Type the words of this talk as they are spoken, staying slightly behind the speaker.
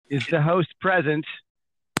Is the host present?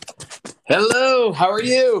 Hello, how are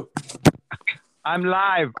you? I'm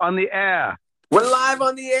live on the air. We're live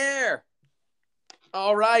on the air.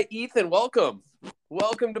 All right, Ethan, welcome.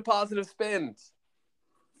 Welcome to Positive Spins.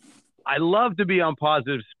 I love to be on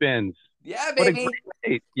Positive Spins. Yeah, What a baby.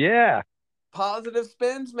 great, yeah. Positive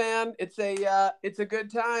Spins, man. It's a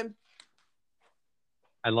good time.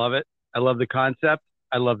 I love it. I love the concept.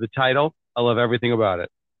 I love the title. I love everything about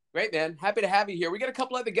it. Great, man. Happy to have you here. We got a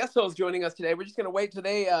couple other guest hosts joining us today. We're just gonna wait till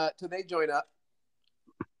they join up.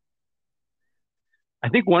 I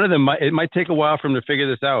think one of them it might take a while for them to figure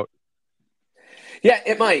this out. Yeah,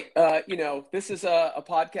 it might. This is a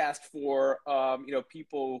podcast for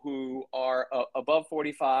people who are above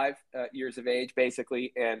 45 years of age,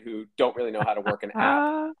 basically, and who don't really know how to work an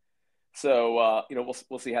app. So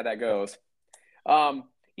we'll see how that goes.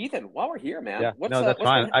 Ethan, while we're here, man, yeah, that's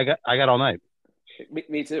fine. I got all night.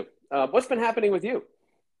 Me too. What's been happening with you?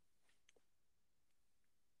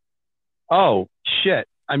 Oh shit!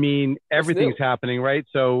 I mean, everything's happening, right?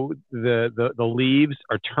 So the leaves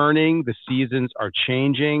are turning, the seasons are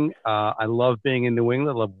changing. I love being in New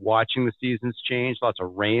England. I love watching the seasons change. Lots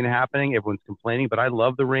of rain happening. Everyone's complaining, but I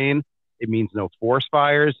love the rain. It means no forest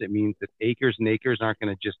fires. It means that acres and acres aren't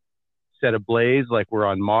going to just set ablaze like we're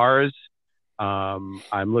on Mars. I'm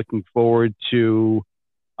looking forward to.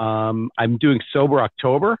 I'm doing Sober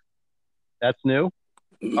October. That's new.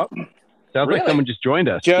 Oh, sounds like someone just joined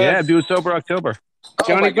us. Yeah, I'm doing Sober October.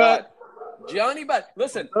 Johnny Butt. Johnny Butt.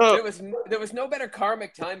 Listen, there was no better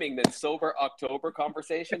karmic timing than Sober October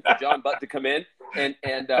conversation for John Butt to come in and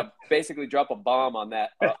basically drop a bomb on that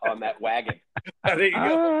wagon. There you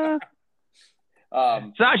go.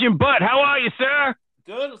 Sergeant Butt, how are you, sir?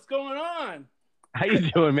 Good. What's going on? How you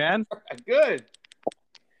doing, man? Good.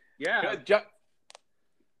 Yeah. Good.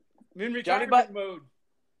 I'm in retirement mode.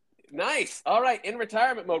 Nice. All right, in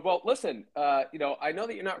retirement mode. Well, listen, I know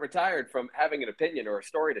that you're not retired from having an opinion or a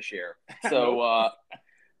story to share. So,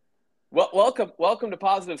 welcome to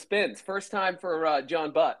Positive Spins. First time for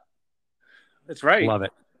John Butt. That's right. Love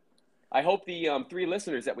it. I hope the 3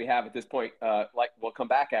 listeners that we have at this point, will come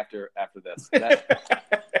back after this.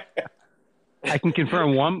 I can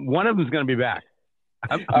confirm one of them is going to be back.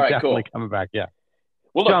 I'm all right, definitely cool. coming back. Yeah.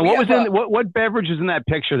 Well, John, what beverage was in that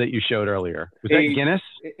picture that you showed earlier? Was that Guinness?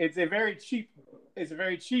 It's a very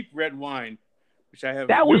cheap red wine, which I have.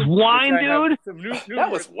 That was wine, dude.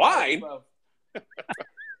 That was wine.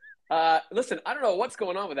 Listen, I don't know what's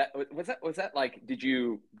going on with that. Was that like? Did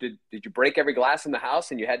you break every glass in the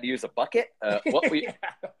house and you had to use a bucket? That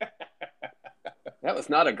was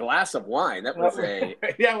not a glass of wine. That was a.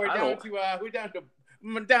 Yeah, we're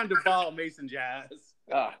down to ball mason jars.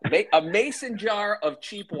 A mason jar of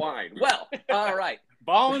cheap wine. Well, all right.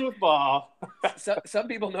 Balling with ball. Some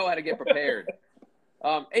people know how to get prepared.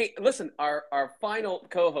 Hey, listen, our final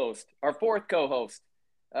co-host, our 4th co-host,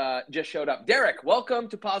 just showed up. Derek, welcome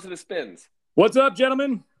to Positive Spins. What's up,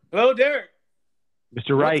 gentlemen? Hello, Derek.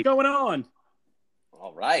 Mr. Wright. What's going on?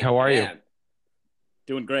 All right. How are you?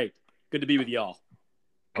 Doing great. Good to be with y'all.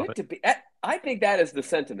 Good to be. I think that is the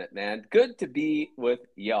sentiment, man. Good to be with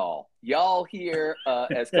y'all. Y'all here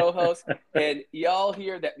as co-hosts, and y'all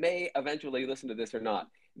here that may eventually listen to this or not.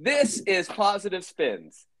 This is Positive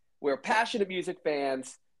Spins, where passionate music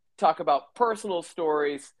fans talk about personal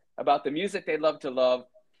stories about the music they love to love,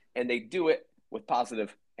 and they do it with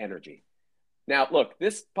positive energy. Now, look,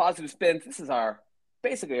 this Positive Spins, this is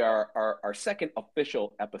basically our 2nd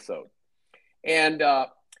official episode. And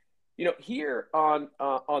here on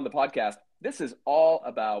the podcast, this is all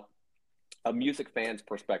about a music fan's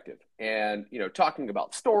perspective and, talking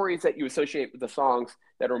about stories that you associate with the songs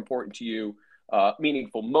that are important to you,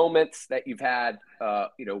 meaningful moments that you've had,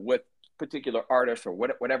 with particular artists or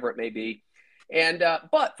whatever it may be. And,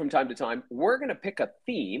 but from time to time, we're going to pick a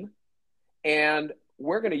theme and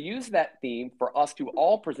we're going to use that theme for us to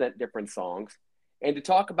all present different songs and to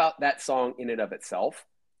talk about that song in and of itself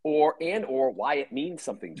or why it means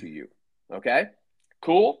something to you. Okay,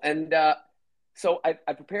 cool. And, so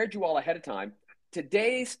I prepared you all ahead of time.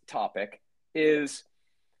 Today's topic it's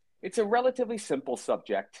a relatively simple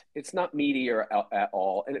subject. It's not meaty at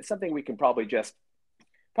all. And it's something we can probably just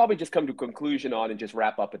come to a conclusion on and just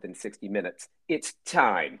wrap up within 60 minutes. It's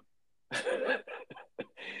time.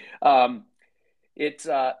 It's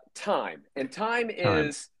time. And time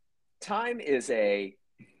is a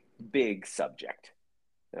big subject.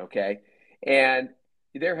 Okay. And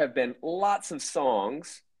there have been lots of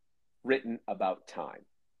songs written about time,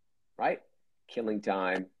 right? Killing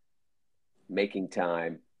time, making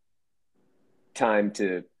time, time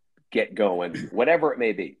to get going, whatever it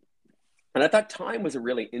may be. And I thought time was a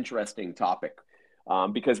really interesting topic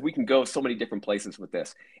because we can go so many different places with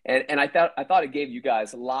this. And I thought it gave you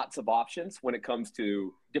guys lots of options when it comes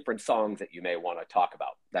to different songs that you may want to talk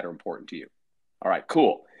about that are important to you. All right,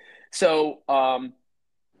 cool. So I'm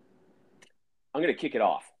going to kick it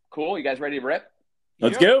off. Cool. You guys ready to rip?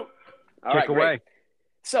 Let's go. All right, Kick away. great.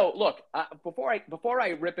 So look, before I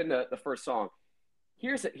rip into the first song,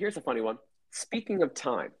 here's a funny one. Speaking of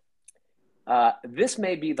time, this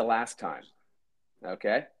may be the last time.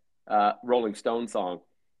 Okay, Rolling Stone song,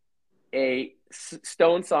 a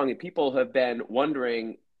Stone song, and people have been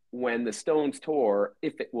wondering when the Stones tour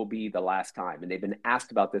if it will be the last time, and they've been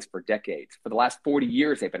asked about this for decades. For the last 40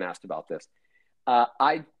 years, they've been asked about this.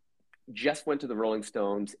 I just went to the Rolling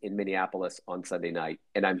Stones in Minneapolis on Sunday night,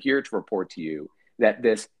 and I'm here to report to you that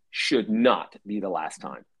this should not be the last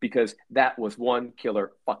time, because that was one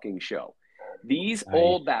killer fucking show. These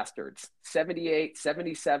old bastards, 78,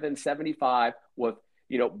 77, 75, with,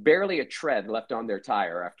 barely a tread left on their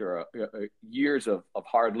tire after years of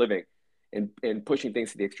hard living and pushing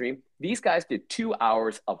things to the extreme. These guys did 2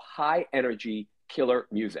 hours of high energy killer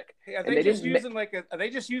music. Hey, are they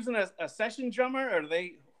just using a session drummer, or are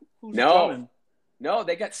they drumming? No,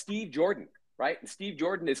 they got Steve Jordan, right? And Steve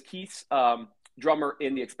Jordan is Keith's drummer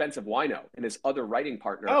in The Expensive Wino and his other writing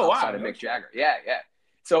partner outside of Mick Jagger. Yeah.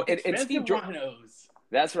 So and Steve Jordan.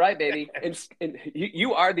 That's right, baby. And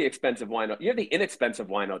you are the expensive wino. You're the inexpensive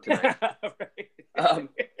wino tonight.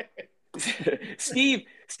 Steve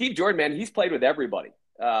Jordan, man, he's played with everybody.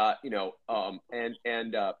 And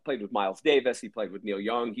played with Miles Davis. He played with Neil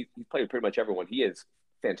Young. He played with pretty much everyone. He is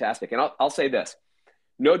fantastic. And I'll say this: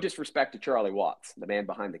 no disrespect to Charlie Watts, the man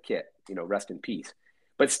behind the kit. Rest in peace.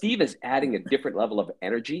 But Steve is adding a different level of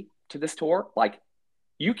energy to this tour. Like,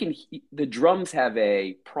 the drums have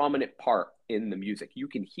a prominent part in the music. You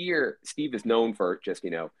can hear Steve is known for just,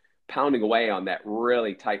 pounding away on that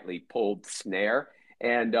really tightly pulled snare.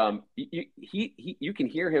 And you can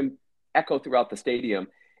hear him echo throughout the stadium.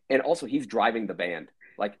 And also he's driving the band.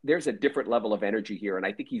 Like, there's a different level of energy here. And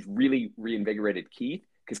I think he's really reinvigorated Keith,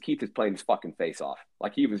 because Keith is playing his fucking face off.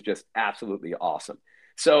 Like, he was just absolutely awesome.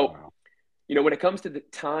 So, wow. When it comes to the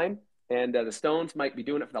time, and the Stones might be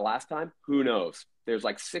doing it for the last time, who knows? There's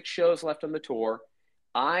like 6 shows left on the tour.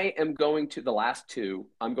 I am going to the last 2.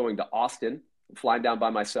 I'm going to Austin. I'm flying down by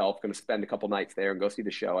myself, going to spend a couple nights there and go see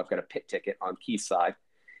the show. I've got a pit ticket on Keith's side.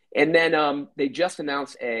 And then they just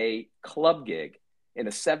announced a club gig in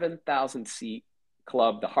a 7,000-seat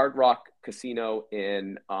club, the Hard Rock Casino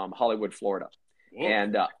in Hollywood, Florida. Whoa.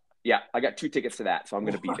 And I got 2 tickets to that, so I'm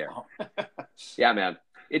going to be there. Yeah, man.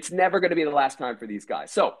 It's never going to be the last time for these guys.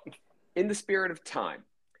 So in the spirit of time,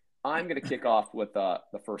 I'm going to kick off with the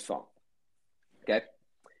first song. Okay?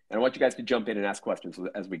 And I want you guys to jump in and ask questions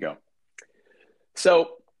as we go.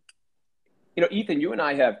 So, Ethan, you and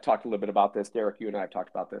I have talked a little bit about this. Derek, you and I have talked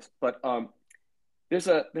about this. But there's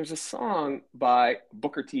a song by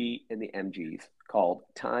Booker T and the MGs called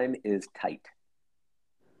Time Is Tight.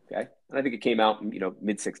 Okay? And I think it came out in,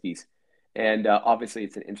 mid-'60s. And obviously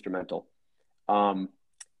it's an instrumental.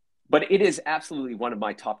 But it is absolutely one of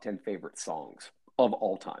my top 10 favorite songs of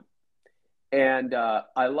all time. And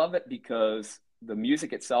I love it because the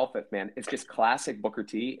music itself, it's just classic Booker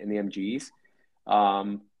T and the MGs.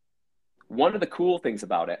 One of the cool things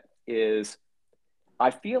about it is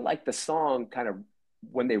I feel like the song kind of,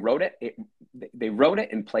 when they wrote it, they wrote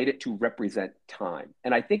it and played it to represent time.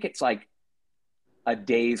 And I think it's like a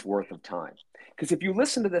day's worth of time. Because if you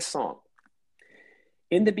listen to this song,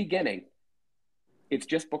 in the beginning, it's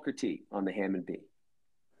just Booker T on the Hammond B.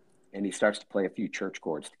 And he starts to play a few church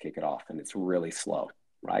chords to kick it off. And it's really slow,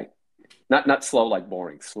 right? Not slow like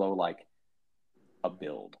boring, slow like a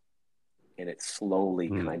build. And it slowly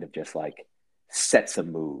kind of just like sets a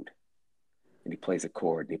mood. And he plays a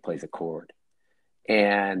chord, and he plays a chord.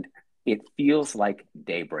 And it feels like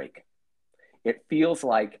daybreak. It feels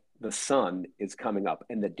like the sun is coming up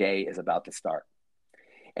and the day is about to start.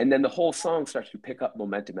 And then the whole song starts to pick up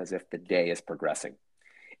momentum as if the day is progressing.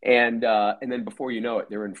 And then before you know it,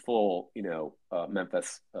 they're in full,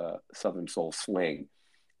 Memphis Southern Soul swing.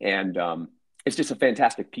 And it's just a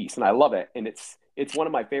fantastic piece. And I love it. And it's one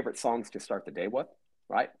of my favorite songs to start the day with,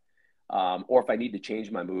 right? Or if I need to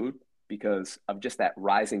change my mood because of just that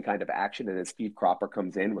rising kind of action. And then Steve Cropper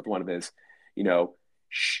comes in with one of his,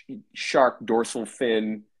 shark dorsal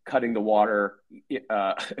fin, cutting the water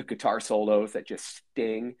guitar solos that just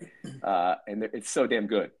sting. And it's so damn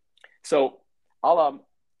good. So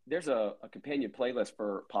there's a companion playlist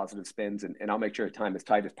for Positive Spins, and I'll make sure Time Is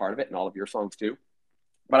Tight is part of it, and all of your songs too.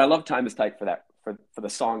 But I love Time Is Tight for the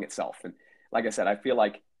song itself. And like I said, I feel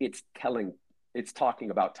like it's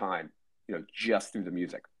talking about time, just through the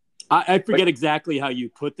music. I forget exactly how you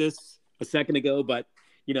put this a second ago, but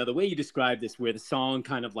the way you described this, where the song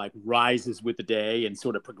kind of like rises with the day and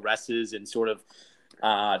sort of progresses and sort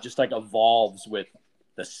of just like evolves with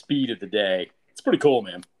the speed of the day. It's pretty cool,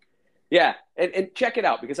 man. Yeah, and check it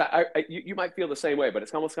out, because you might feel the same way, but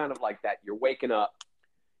it's almost kind of like that. You're waking up,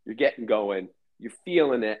 you're getting going, you're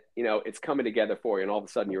feeling it, it's coming together for you, and all of a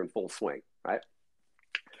sudden you're in full swing, right?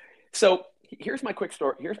 So here's my quick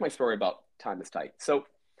story. Here's my story about Time Is Tight. So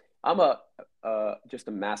I'm just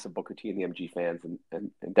a massive Booker T and the MG fans,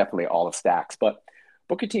 and definitely all of Stax. But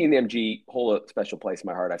Booker T and the MG hold a special place in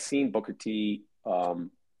my heart. I've seen Booker T a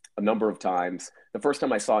number of times. The first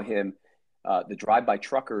time I saw him, the Drive-By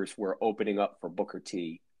Truckers were opening up for Booker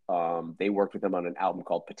T. They worked with him on an album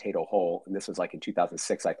called Potato Hole, and this was like in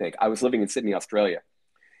 2006, I think. I was living in Sydney, Australia,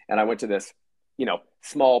 and I went to this,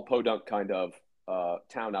 small podunk kind of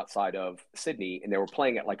town outside of Sydney, and they were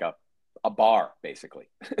playing at like a bar, basically.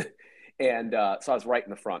 And so I was right in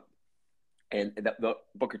the front, and the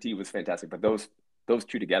Booker T was fantastic, but those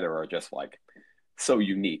two together are just like so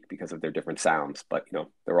unique because of their different sounds, but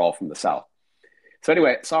they're all from the South. So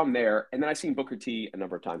anyway, I saw him there, and then I've seen Booker T a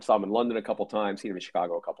number of times. Saw him in London a couple of times, seen him in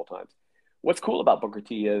Chicago a couple of times. What's cool about Booker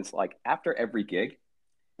T is, like, after every gig,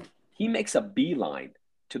 he makes a beeline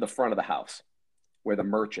to the front of the house where the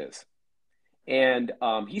merch is. And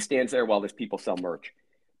he stands there while there's people sell merch.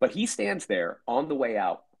 But he stands there on the way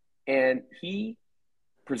out, and he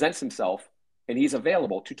presents himself, and he's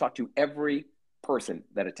available to talk to every person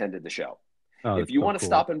that attended the show. If you want to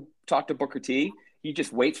stop and talk to Booker T, he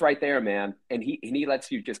just waits right there, man. And he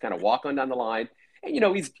lets you just kind of walk on down the line.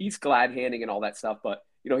 And, he's glad handing and all that stuff. But,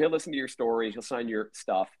 he'll listen to your story. He'll sign your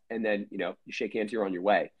stuff. And then, you shake hands, you're on your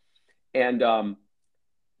way. And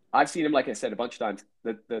I've seen him, like I said, a bunch of times.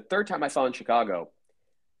 The third time I saw him in Chicago,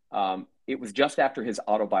 it was just after his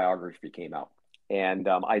autobiography came out. And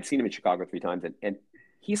I'd seen him in Chicago 3 times. And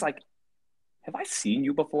he's like, have I seen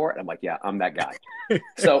you before? And I'm like, yeah, I'm that guy.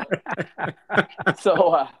 So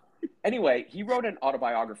anyway, he wrote an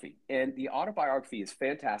autobiography, and the autobiography is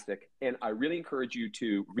fantastic. And I really encourage you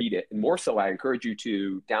to read it. And more so, I encourage you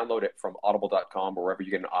to download it from audible.com or wherever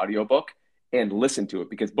you get an audiobook and listen to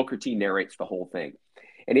it, because Booker T narrates the whole thing.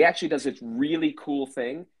 And he actually does this really cool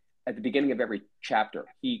thing at the beginning of every chapter.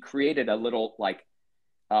 He created a little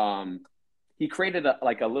a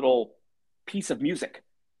little piece of music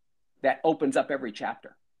that opens up every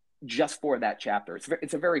chapter just for that chapter.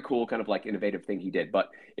 It's a very cool kind of like innovative thing he did, but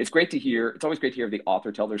it's great to hear. It's always great to hear the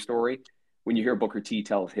author tell their story. When you hear Booker T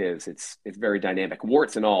tell his, it's very dynamic,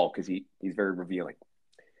 warts and all, because he's very revealing.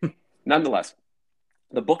 Nonetheless,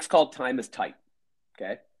 the book's called Time Is Tight.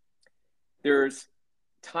 Okay.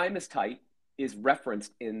 Time Is Tight is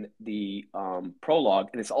referenced in the prologue,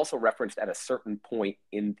 and it's also referenced at a certain point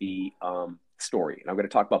in the story. And I'm going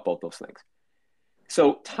to talk about both those things.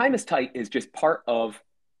 So Time Is Tight is just part of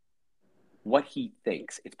what he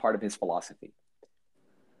thinks. It's part of his philosophy.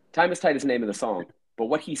 Time Is Tight is the name of the song, but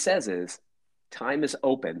what he says is, time is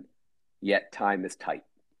open, yet time is tight.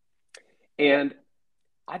 And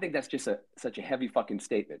I think that's just such a heavy fucking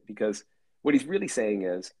statement, because what he's really saying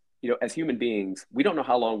is, as human beings, we don't know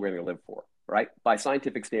how long we're going to live for, right? By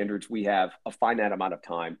scientific standards, we have a finite amount of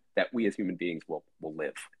time that we as human beings will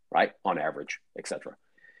live, right? On average, etc.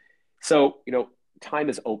 So, time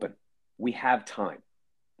is open. We have time,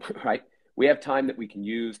 right? We have time that we can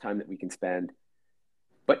use, time that we can spend.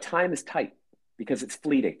 But time is tight because it's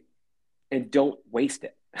fleeting, and don't waste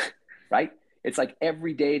it, right? It's like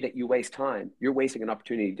every day that you waste time, you're wasting an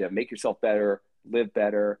opportunity to make yourself better, live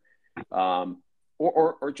better,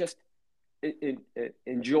 or just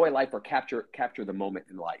enjoy life, or capture the moment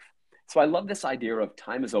in life. So I love this idea of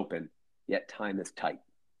time is open, yet time is tight.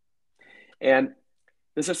 And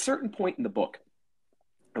there's a certain point in the book,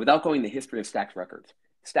 without going the history of Stax Records.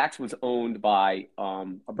 Stax was owned by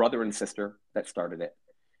a brother and sister that started it.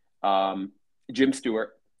 Jim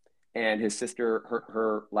Stewart and his sister,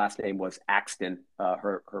 her last name was Axton,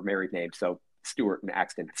 her married name. So Stewart and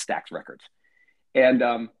Axton, Stax Records.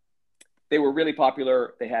 And they were really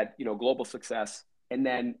popular. They had, global success. And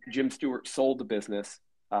then Jim Stewart sold the business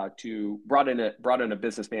brought in a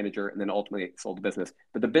business manager, and then ultimately sold the business.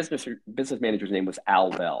 But the business manager's name was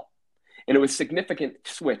Al Bell. And it was a significant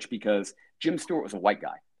switch because Jim Stewart was a white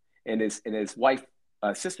guy, and his wife,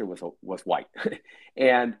 sister was white.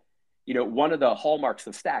 And, one of the hallmarks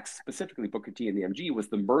of Stax, specifically Booker T and the MG, was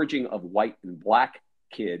the merging of white and black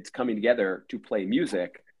kids coming together to play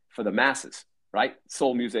music for the masses, right?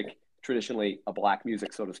 Soul music, traditionally a black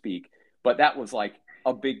music, so to speak. But that was like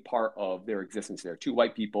a big part of their existence there. 2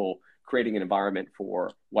 white people creating an environment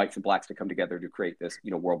for whites and blacks to come together to create this,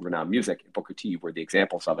 world-renowned music. Booker T were the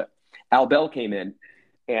examples of it. Al Bell came in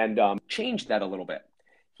and changed that a little bit.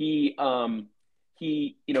 He,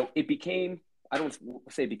 it became, I don't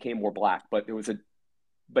say it became more black, but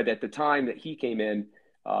but at the time that he came in,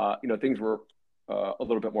 things were a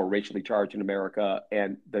little bit more racially charged in America,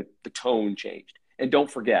 and the tone changed. And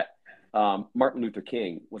don't forget, Martin Luther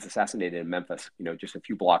King was assassinated in Memphis, just a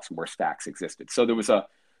few blocks from where Stax existed. So there was a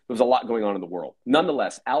lot going on in the world.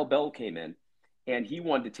 Nonetheless, Al Bell came in, and he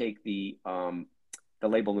wanted to take the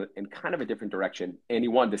label in kind of a different direction, and he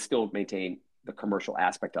wanted to still maintain the commercial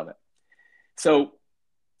aspect of it. So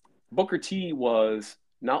Booker T was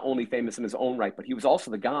not only famous in his own right, but he was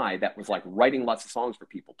also the guy that was like writing lots of songs for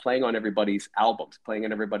people, playing on everybody's albums, playing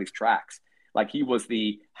on everybody's tracks. Like he was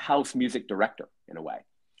the house music director in a way.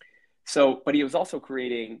 So, but he was also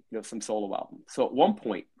creating, some solo albums. So at one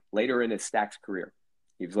point later in his Stax career,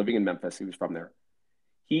 he was living in Memphis. He was from there.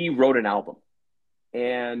 He wrote an album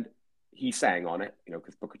and he sang on it,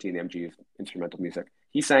 because Booker T and the MG is instrumental music.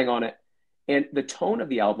 He sang on it. And the tone of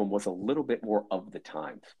the album was a little bit more of the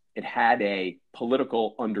times. It had a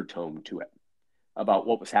political undertone to it about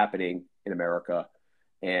what was happening in America.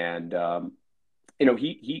 And,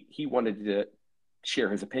 he wanted to share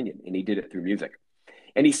his opinion, and he did it through music.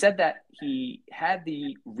 And he said that he had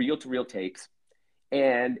the reel-to-reel tapes,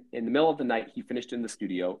 and in the middle of the night, he finished in the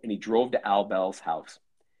studio, and he drove to Al Bell's house.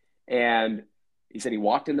 And he said he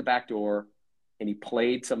walked in the back door, and he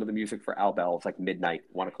played some of the music for Al Bell. It's like midnight,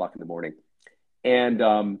 1 o'clock in the morning.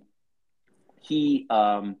 And he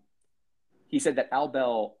said that Al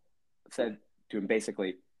Bell said to him,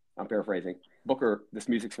 basically, I'm paraphrasing, Booker, this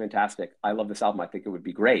music's fantastic. I love this album. I think it would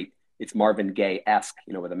be great. It's Marvin Gaye-esque,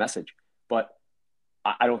 with a message. But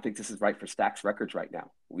I don't think this is right for Stax Records right now.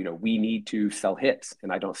 We need to sell hits,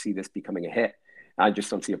 and I don't see this becoming a hit. I just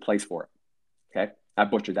don't see a place for it. Okay? I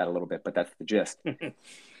butchered that a little bit, but that's the gist.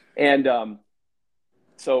 And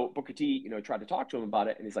so Booker T, tried to talk to him about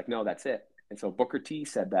it, and he's like, no, that's it. And so Booker T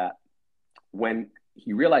said that when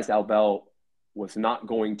he realized Al Bell was not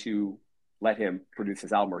going to let him produce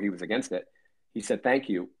his album, or he was against it, he said, thank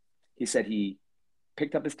you. He said he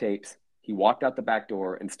picked up his tapes, he walked out the back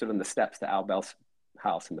door and stood on the steps to Al Bell's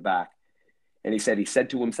house in the back. And he said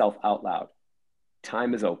to himself out loud,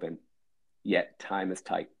 time is open, yet time is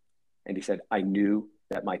tight. And he said, I knew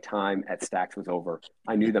that my time at Stax was over.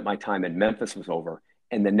 I knew that my time in Memphis was over.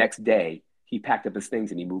 And the next day, he packed up his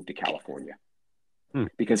things and he moved to California.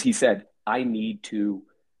 Because he said,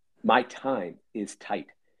 my time is tight.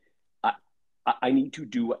 I need to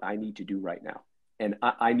do what I need to do right now. And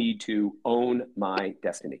I need to own my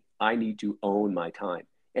destiny. I need to own my time.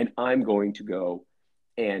 And I'm going to go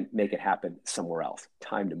and make it happen somewhere else.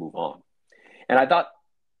 Time to move on. And I thought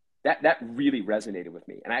that really resonated with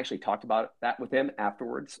me. And I actually talked about that with him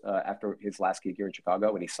afterwards, after his last gig here in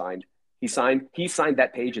Chicago. And he signed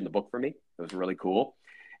that page in the book for me. It was really cool.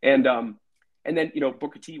 And then,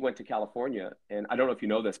 Booker T went to California, and I don't know if you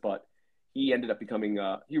know this, but he ended up becoming,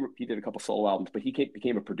 he did a couple solo albums, but he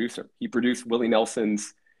became a producer. He produced Willie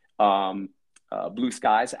Nelson's Blue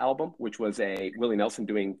Skies album, which was a Willie Nelson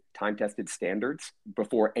doing time-tested standards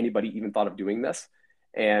before anybody even thought of doing this.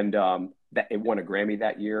 And that it won a Grammy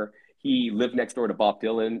that year. He lived next door to Bob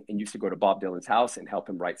Dylan and used to go to Bob Dylan's house and help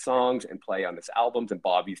him write songs and play on his albums. And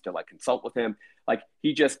Bob used to consult with him.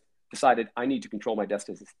 He just decided, I need to control my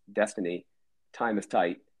destiny. Time is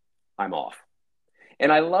tight. I'm off. And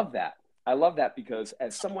I love that. I love that because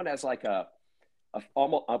as someone as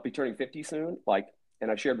almost, I'll be turning 50 soon. And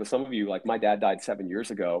I've shared with some of you, my dad died 7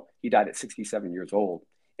 years ago. He died at 67 years old.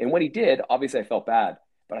 And when he did, obviously I felt bad,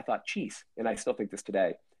 but I thought, geez, and I still think this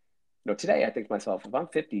today. Today I think to myself, if I'm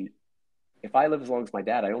 50, if I live as long as my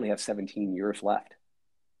dad, I only have 17 years left,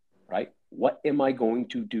 right? What am I going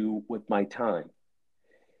to do with my time?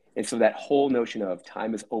 And so that whole notion of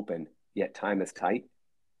time is open, yet time is tight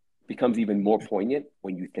becomes even more poignant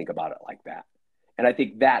when you think about it like that. And I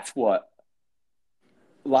think that's what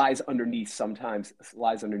lies underneath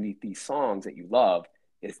these songs that you love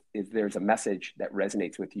is there's a message that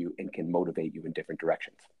resonates with you and can motivate you in different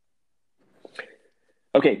directions.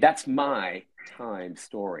 Okay, that's my time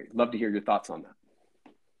story. Love to hear your thoughts on that.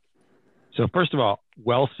 So first of all,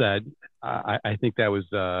 well said. I think that was,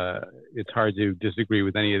 it's hard to disagree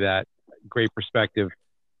with any of that. Great perspective.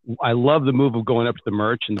 I love the move of going up to the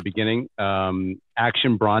merch in the beginning.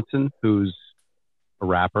 Action Bronson, who's a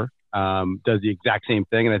rapper, does the exact same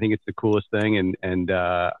thing. And I think it's the coolest thing. And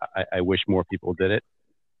I wish more people did it.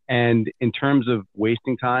 And in terms of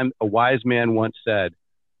wasting time, a wise man once said,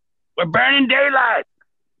 we're burning daylight.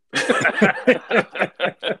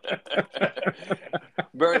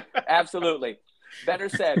 Absolutely. Better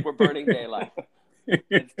said, we're burning daylight.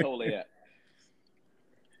 It's totally it.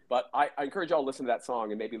 But I encourage y'all to listen to that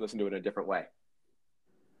song and maybe listen to it in a different way.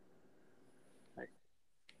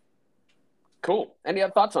 Cool. Any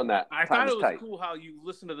other thoughts on that? I thought it was cool how you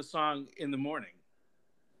listen to the song in the morning.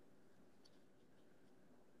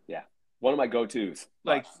 Yeah, one of my go-tos.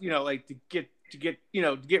 Like like to get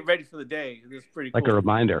ready for the day. It's pretty cool. Like a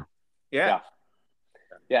reminder. Yeah.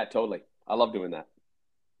 Yeah, totally. I love doing that.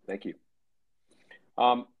 Thank you.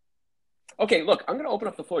 Okay, look, I'm going to open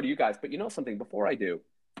up the floor to you guys, but you know something? Before I do,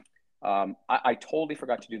 I totally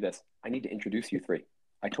forgot to do this. I need to introduce you three.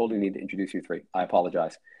 I totally need to introduce you three. I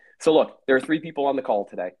apologize. So look, there are three people on the call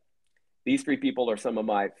today. These three people are some of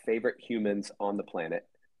my favorite humans on the planet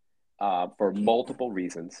for multiple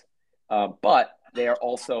reasons, but they are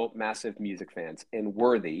also massive music fans and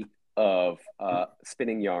worthy of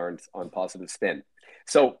spinning yarns on Positive Spin.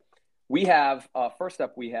 So we have, first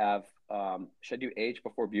up, we have, should I do age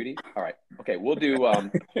before beauty? All right. Okay, we'll do,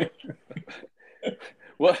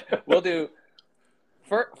 we'll do,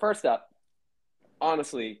 first up,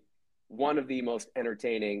 honestly, one of the most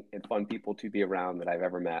entertaining and fun people to be around that I've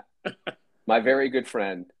ever met. My very good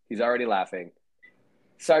friend, he's already laughing,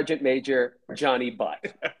 Sergeant Major Johnny Butt.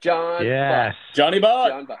 John Yes. Butt. Johnny Butt.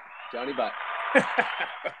 John Butt. Johnny Butt.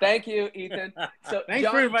 Thank you, Ethan. So Thanks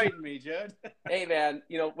for inviting me, Judd. Hey, man,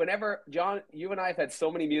 whenever, John, you and I have had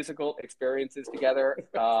so many musical experiences together,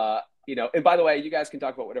 and by the way, you guys can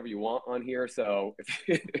talk about whatever you want on here. So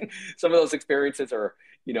some of those experiences are,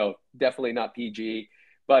 definitely not PG.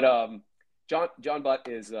 But John Butt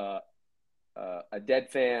is a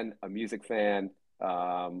Dead fan, a music fan.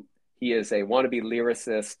 He is a wannabe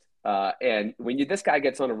lyricist. And when this guy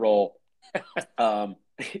gets on a roll,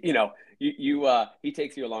 he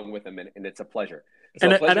takes you along with him, and it's a pleasure. So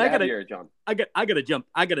and pleasure I to have gotta, you here, John. I gotta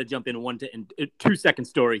jump in 2-second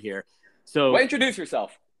story here. So well, introduce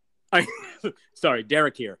yourself. Sorry,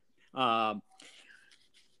 Derek here.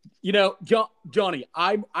 Johnny,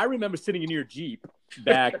 I remember sitting in your Jeep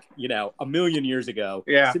back, a million years ago.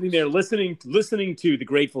 Yeah. Sitting there listening to the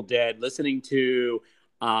Grateful Dead, listening to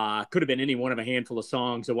could have been any one of a handful of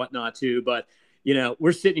songs or whatnot too, but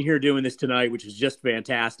we're sitting here doing this tonight, which is just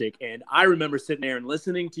fantastic. And I remember sitting there and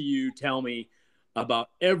listening to you tell me about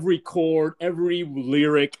every chord, every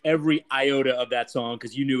lyric, every iota of that song,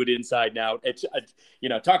 because you knew it inside and out. It's,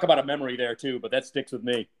 talk about a memory there too, but that sticks with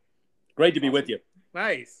me. Great to be with you.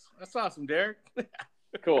 Nice. That's awesome, Derek.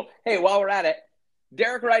 Cool. Hey, while we're at it,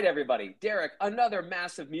 Derek Wright, everybody. Derek, another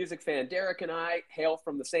massive music fan. Derek and I hail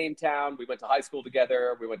from the same town. We went to high school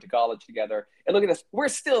together. We went to college together. And look at this. We're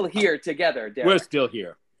still here together, Derek. We're still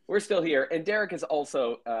here. We're still here. And Derek is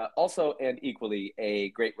also and equally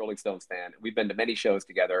a great Rolling Stones fan. We've been to many shows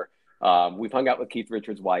together. We've hung out with Keith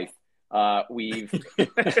Richards' wife. We've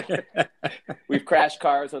crashed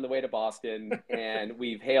cars on the way to Boston, and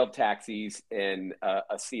we've hailed taxis in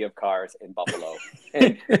a sea of cars in Buffalo.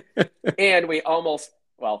 And we almost,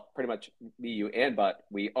 pretty much me, you, and Butt,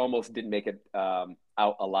 we almost didn't make it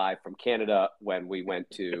out alive from Canada when we went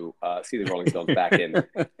to see the Rolling Stones back in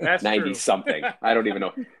 90-something. I don't even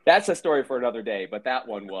know. That's a story for another day, but that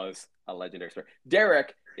one was a legendary story.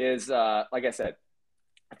 Derek is, like I said,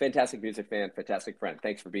 a fantastic music fan, fantastic friend.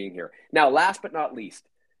 Thanks for being here. Now, last but not least,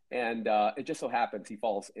 and it just so happens he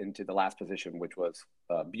falls into the last position, which was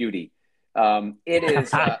beauty. It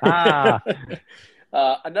is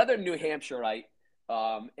another New Hampshireite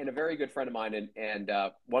and a very good friend of mine, and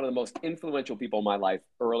one of the most influential people in my life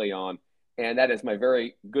early on, and that is my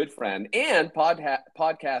very good friend and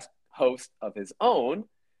podcast host of his own,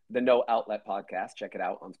 the No Outlet Podcast. Check it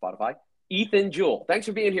out on Spotify, Ethan Jewell. Thanks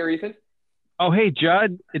for being here, Ethan. Oh, hey,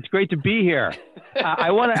 Judd. It's great to be here.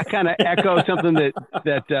 I want to kind of echo something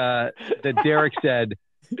that Derek said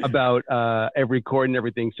about every chord and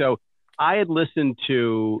everything. So I had listened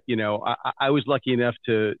to, I was lucky enough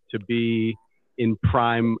to be in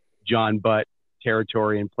prime John Butt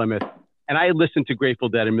territory in Plymouth. And I had listened to Grateful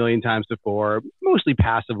Dead a million times before, mostly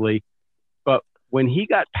passively. But when he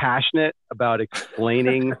got passionate about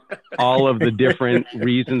explaining all of the different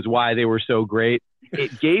reasons why they were so great,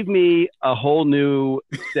 it gave me a whole new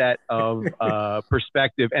set of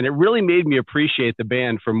perspective, and it really made me appreciate the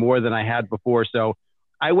band for more than I had before. So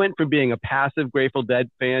I went from being a passive Grateful Dead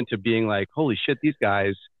fan to being like, holy shit, these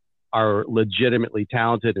guys are legitimately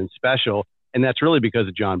talented and special. And that's really because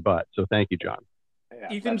of John Butt. So thank you, John.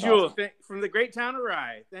 Yeah, Ethan Jewell, awesome. From the great town of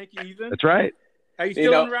Rye. Thank you, Ethan. That's right. Are you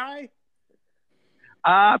still in Rye?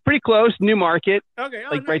 Pretty close. New Market. Okay.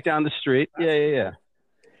 Nice. Right down the street. Yeah.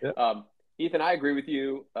 Ethan, I agree with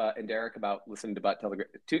you and Derek about listening to Butt tell the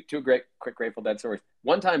two great quick Grateful Dead stories.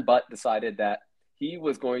 One time, Butt decided that he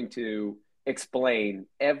was going to explain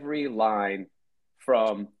every line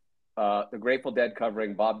from the Grateful Dead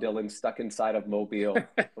covering Bob Dylan's "Stuck Inside of Mobile"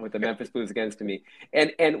 with the Memphis Blues Against Me,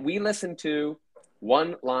 and we listened to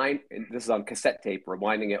one line, and this is on cassette tape,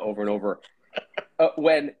 rewinding it over and over,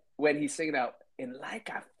 when he's singing out. And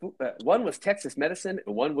one was Texas Medicine,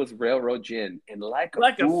 and one was Railroad Gin. And like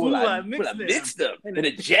a fool, I mixed them, and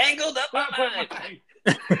it jangled up my mind.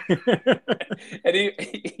 And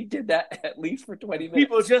he did that at least for 20 minutes.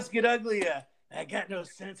 People just get uglier. I got no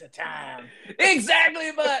sense of time. Exactly,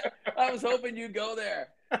 but I was hoping you'd go there.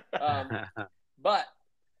 But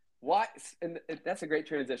why? And that's a great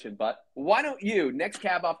transition. But why don't you, next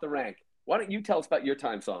cab off the rank, why don't you tell us about your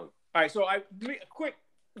time song? All right, so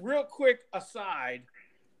real quick aside,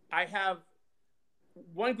 I have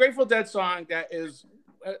one Grateful Dead song that is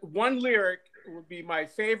one lyric would be my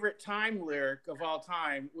favorite time lyric of all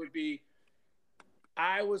time would be,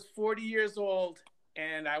 I was 40 years old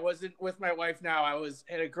and I wasn't with my wife now. I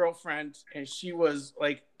had a girlfriend and she was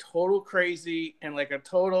like total crazy and like a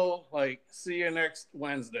total like see you next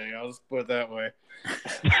Wednesday. I'll just put it that way.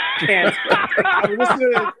 And I was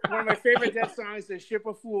listening to one of my favorite Dead songs, "The Ship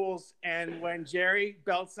of Fools," and when Jerry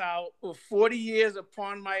belts out, "With 40 years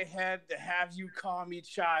upon my head to have you call me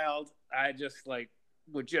child," I just like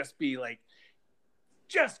would just be like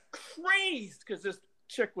just crazed because this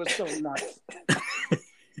chick was so nuts.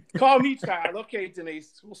 Call me child. Okay,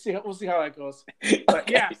 Denise. We'll see how that goes. But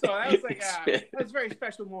yeah, so that was like that was a very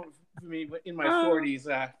special moment for me in my 40s.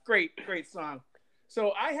 Great song.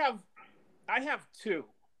 So I have two,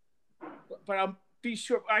 but I'll be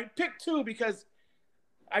sure. I picked two because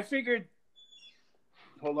I figured.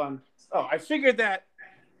 Hold on. Oh, I figured that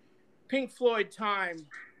Pink Floyd "Time"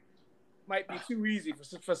 might be too easy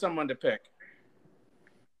for someone to pick.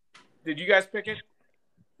 Did you guys pick it?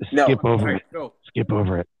 No. Skip over Right, it. go. Skip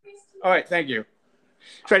over it. All right, thank you.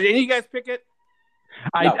 So did any of you guys pick it?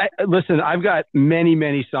 No. I listen, I've got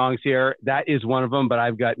many songs here. That is one of them, but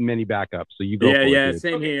I've got many backups. So you go for it. Yeah, Dude.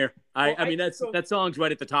 same here. I mean, that song's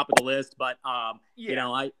right at the top of the list, but you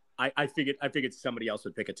know, I figured somebody else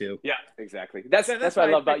would pick it too. Yeah, exactly. That's what I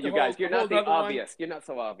love about you guys. You're not the obvious. You're not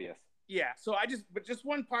so obvious. Yeah. So but just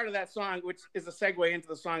one part of that song, which is a segue into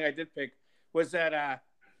the song I did pick, was that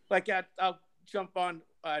I'll jump on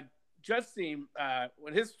Judd's theme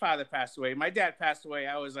when his father passed away. My dad passed away.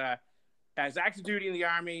 I was active duty in the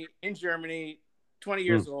Army in Germany, 20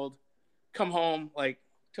 years old. Come home, like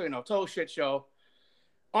total shit show.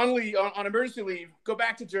 On emergency leave, go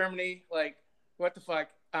back to Germany. Like, what the fuck?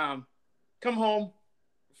 Come home,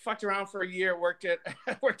 fucked around for a year. Worked at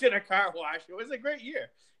a car wash. It was a great year.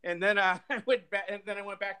 And then I went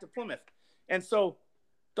back to Plymouth. And so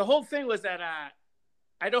the whole thing was that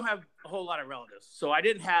I don't have a whole lot of relatives, so I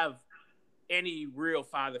didn't have any real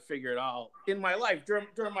father figure at all in my life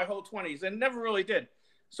during my whole 20s, and never really did.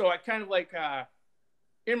 So I kind of like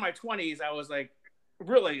in my 20s, I was like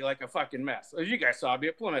really like a fucking mess. As you guys saw me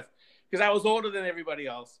at Plymouth, because I was older than everybody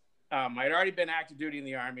else. I'd already been active duty in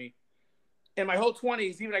the Army. In my whole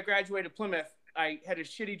 20s, even I graduated Plymouth, I had a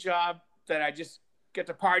shitty job that I just get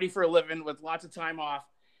to party for a living with lots of time off.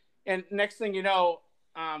 And next thing you know,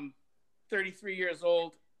 33 years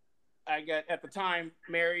old. I got, at the time,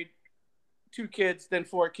 married, 2 kids, then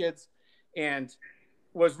 4 kids, and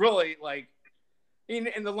was really like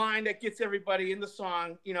in the line that gets everybody in the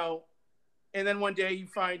song, and then one day you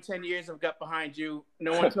find 10 years of gut behind you.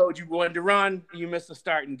 No one told you when to run. You missed the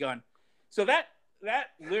starting gun. So that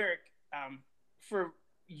lyric for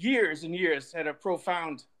years and years had a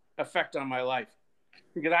profound effect on my life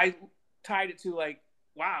because I tied it to like,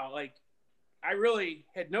 wow, like I really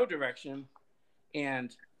had no direction.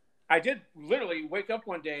 And I did literally wake up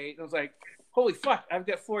one day and I was like, holy fuck, I've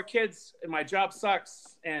got 4 kids and my job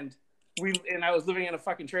sucks. And I was living in a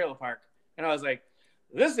fucking trailer park. And I was like,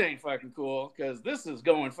 this ain't fucking cool because this is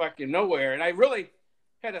going fucking nowhere. And I really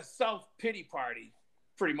had a self-pity party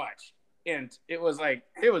pretty much. And it was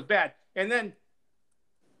bad. And then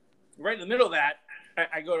right in the middle of that,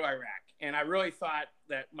 I go to Iraq. And I really thought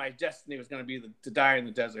that my destiny was going to be to die in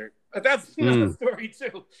the desert. But that's another story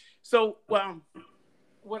too. So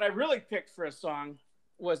what I really picked for a song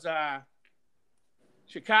was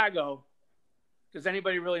Chicago. Does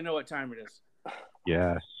anybody really know what time it is?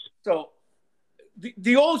 Yes. So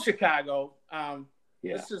the old Chicago,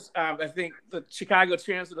 Yeah. this is, I think, the Chicago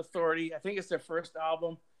Transit Authority. I think it's their first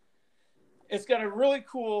album. It's got a really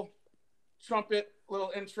cool trumpet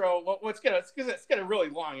little intro. Well, it's got a really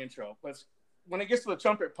long intro. But when it gets to the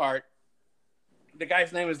trumpet part, the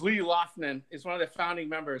guy's name is Lee Loughnan. He's one of the founding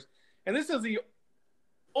members. And this is the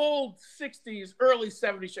old 60s, early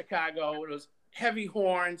 70s Chicago. It was heavy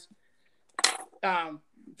horns.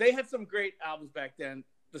 They had some great albums back then.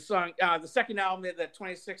 The song, the second album, that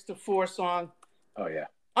 26-4 song. Oh, yeah.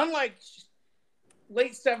 Unlike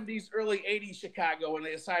late 70s, early 80s Chicago, when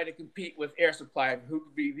they decided to compete with Air Supply, who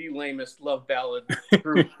could be the lamest love ballad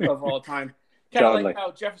group of all time. Kind of like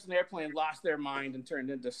how Jefferson Airplane lost their mind and turned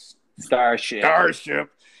into Starship.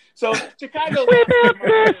 So Chicago lost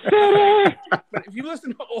their mind. But if you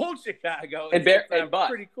listen to old Chicago, it's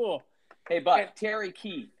pretty cool. Hey, but Terry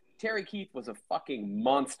Keith was a fucking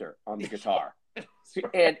monster on the guitar.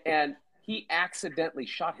 and he accidentally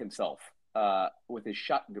shot himself with his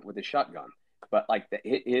shotgun. But like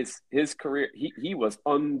his career, he was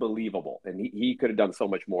unbelievable, and he could have done so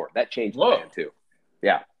much more. That changed the band too.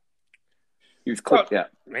 Yeah, he was quick. Yeah,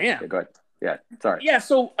 man. Yeah, go ahead. Yeah, sorry. Yeah,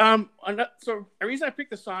 so so the reason I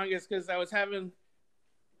picked the song is because I was having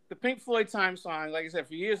the Pink Floyd Time song, like I said,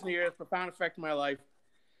 for years and years, profound effect in my life.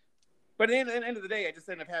 But at the end of the day, I just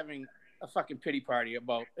ended up having a fucking pity party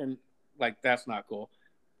and like that's not cool.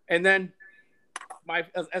 And then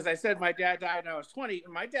as I said, my dad died when I was 20,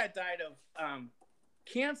 and my dad died of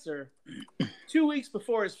cancer 2 weeks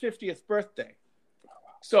before his 50th birthday.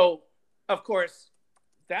 So, of course,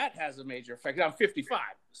 that has a major effect. I'm 55,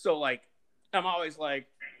 so like I'm always like,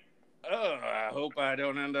 oh, I hope I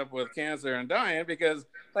don't end up with cancer and dying, because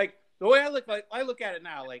like the way I look at it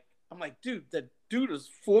now, like I'm like, dude, the dude was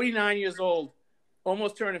 49 years old,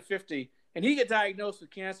 almost turning 50, and he got diagnosed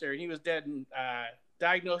with cancer, and he was dead and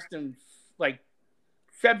diagnosed in like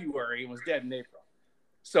February and was dead in April.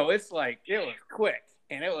 So it's like, it was quick,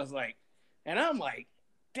 and it was like, and I'm like,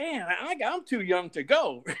 damn, I'm too young to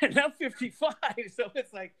go, and I'm 55. So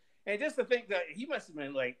it's like, and just to think that he must have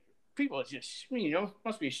been like, people just,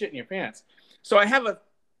 must be shitting your pants. So I have a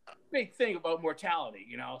big thing about mortality,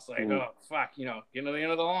 it's like, oh, fuck, get to the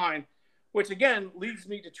end of the line, which again leads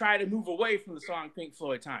me to try to move away from the song Pink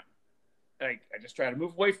Floyd Time. Like, I just try to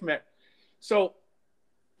move away from it. So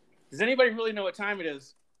does anybody really know what time it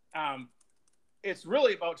is? It's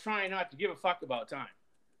really about trying not to give a fuck about time.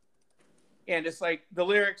 And it's like the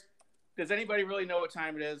lyrics, does anybody really know what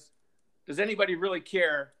time it is? Does anybody really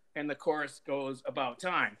care? And the chorus goes about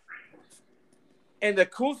time. And the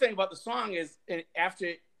cool thing about the song is, in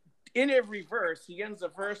every verse, he ends the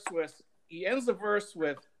verse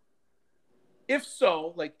with, if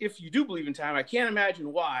so, like, if you do believe in time, I can't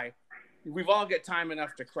imagine why, we've all got time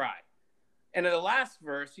enough to cry. And in the last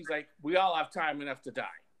verse, he's like, we all have time enough to die.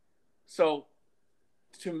 So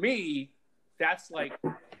to me, that's like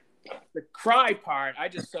the cry part. I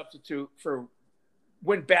just substitute for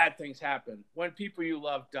when bad things happen, when people you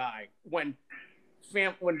love die, when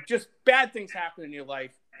just bad things happen in your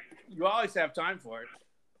life, you always have time for it.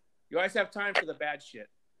 You always have time for the bad shit.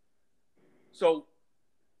 So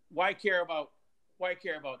why care about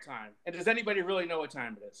time? And does anybody really know what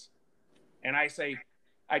time it is? And I say,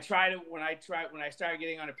 when I started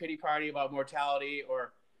getting on a pity party about mortality,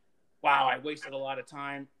 or wow, I wasted a lot of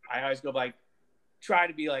time, I always go like, try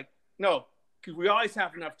to be like, no, because we always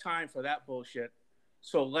have enough time for that bullshit.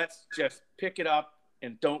 So let's just pick it up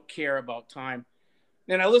and don't care about time.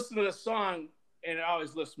 Then I listen to the song, and it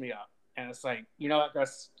always lifts me up. And it's like, that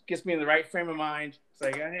gets me in the right frame of mind. It's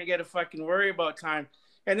like, I didn't get to fucking worry about time.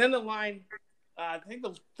 And then the line, I think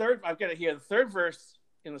I've got it here, the third verse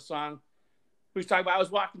in the song, we talking about, I was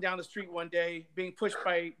walking down the street one day, being pushed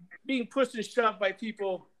and shoved by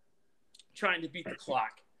people trying to beat the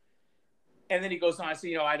clock. And then he goes on, I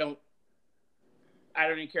say, I don't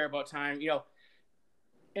even care about time,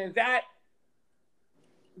 and that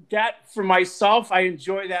for myself, I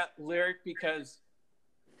enjoy that lyric because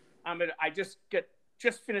I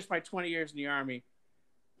just finished my 20 years in the Army.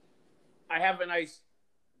 I have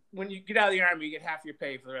when you get out of the Army, you get half your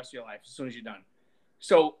pay for the rest of your life as soon as you're done.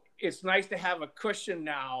 So it's nice to have a cushion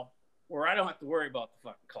now where I don't have to worry about the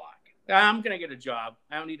fucking clock. I'm going to get a job.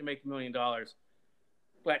 I don't need to make $1 million,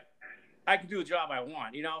 but I can do the job I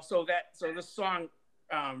want, So this song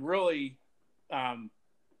really,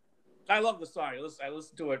 I love the song. I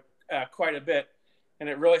listen to it quite a bit, and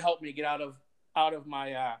it really helped me get out of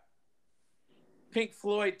my Pink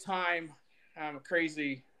Floyd time. I'm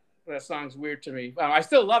crazy. That song's weird to me. I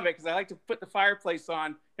still love it because I like to put the fireplace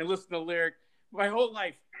on and listen to the lyric. My whole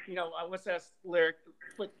life, what's that lyric?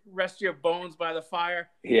 Rest your bones by the fire.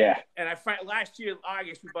 Yeah. And last year,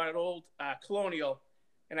 August, we bought an old Colonial,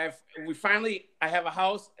 and I have a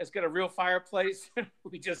house that's got a real fireplace.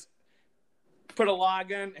 We just put a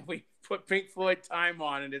log in, and we put Pink Floyd Time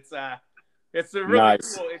on, and it's really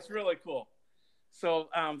cool. It's really cool. So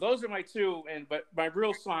those are my two, but my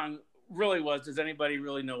real song really was, does anybody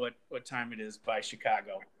really know what time it is by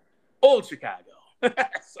Chicago? Old Chicago.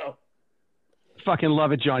 So fucking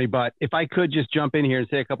love it, Johnny Butt. If I could just jump in here and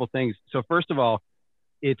say a couple things. So first of all,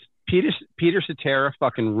 it's Peter Cetera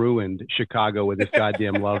fucking ruined Chicago with his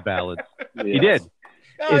goddamn love ballads. Yes. He did.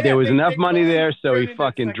 Oh, yeah, there was enough they money totally there, so he turned into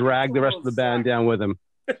fucking like dragged the rest of the band suck. down with him.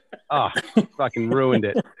 Oh, fucking ruined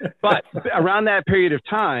it. But around that period of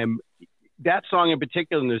time, that song in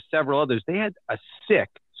particular, and there's several others, they had a sick,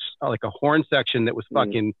 like a horn section that was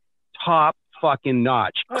fucking top fucking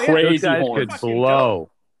notch. Oh, yeah. Crazy Those guys horns. could Fucking blow.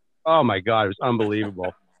 dope. Oh my God, it was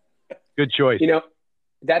unbelievable. Good choice. You know,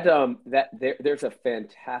 there's a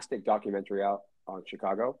fantastic documentary out on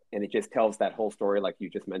Chicago, and it just tells that whole story like you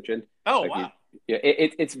just mentioned. Oh, like wow.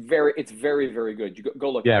 It's very, very good. You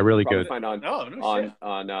go look. Yeah, at it. really You probably good. Find on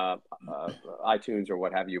shit. iTunes or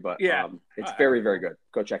what have you, but Yeah. it's very, very good.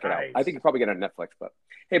 Go check it out. Nice. I think you probably get it on Netflix. But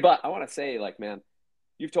hey, but I want to say, like, man,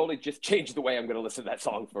 you've totally just changed the way I'm going to listen to that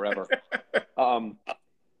song forever.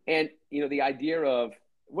 And you know, the idea of,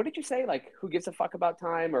 what did you say? Like, who gives a fuck about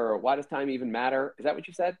time, or why does time even matter? Is that what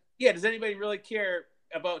you said? Yeah, does anybody really care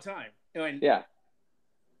about time? And Yeah.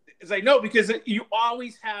 it's like, no, because you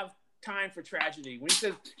always have time for tragedy. When he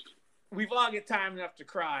says we've all got time enough to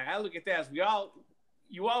cry, I look at that as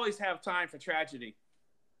you always have time for tragedy.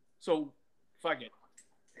 So fuck it.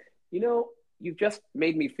 You know, you've just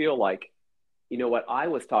made me feel like, you know, what I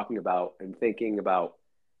was talking about and thinking about,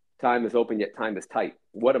 time is open yet time is tight.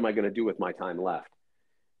 What am I going to do with my time left?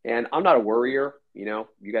 And I'm not a worrier, you know,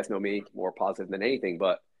 you guys know me, more positive than anything,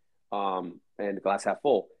 but, and glass half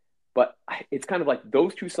full. But it's kind of like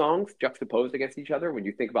those two songs juxtaposed against each other. When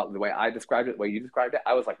you think about the way I described it, the way you described it,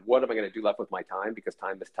 I was like, what am I going to do left with my time? Because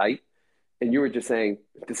time is tight. And you were just saying,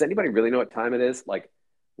 does anybody really know what time it is? Like,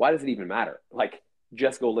 why does it even matter? Like,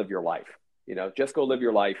 just go live your life, you know, just go live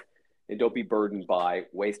your life and don't be burdened by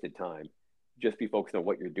wasted time. Just be focused on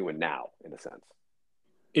what you're doing now, in a sense.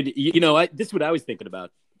 You know, this is what I was thinking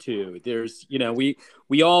about too. There's, you know, we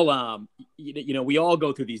all, you know, we all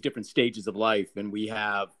go through these different stages of life, and we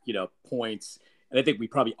have, you know, points. And I think we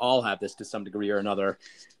probably all have this to some degree or another.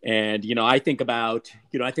 And, you know, I think about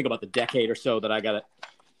the decade or so that I got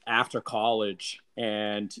after college,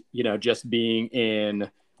 and, you know, just being in,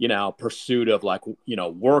 you know, pursuit of, like, you know,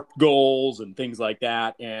 work goals and things like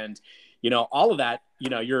that. And, you know, all of that, you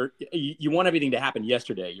know, you want everything to happen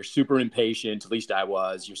yesterday. You're super impatient. At least I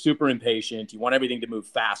was. You're super impatient. You want everything to move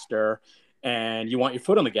faster, and you want your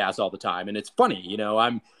foot on the gas all the time. And it's funny, you know,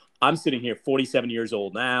 I'm sitting here 47 years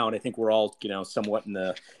old now, and I think we're all, you know, somewhat in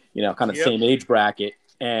the, you know, kind of same age bracket.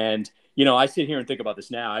 And, you know, I sit here and think about this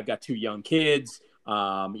now. I've got two young kids. You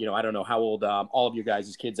know, I don't know how old all of your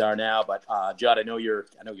guys' kids are now, but Judd, I know your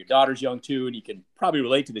daughter's young too, and you can probably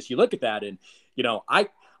relate to this. You look at that, and, you know,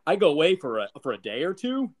 I go away for a day or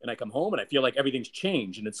two, and I come home and I feel like everything's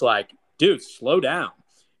changed, and it's like, dude, slow down.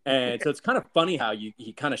 And so it's kind of funny how you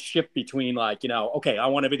kind of shift between, like, you know, okay, I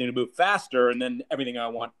want everything to move faster, and then I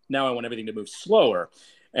want everything to move slower.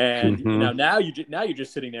 And you know, now you're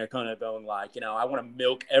just sitting there kind of going, like, you know, I want to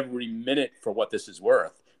milk every minute for what this is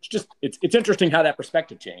worth. It's interesting how that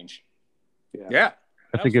perspective changed. Yeah.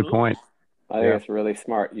 That's a good point. I think it's really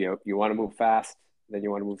smart. You know, you want to move fast, then you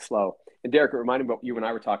want to move slow. And Derek, it reminded me of what you and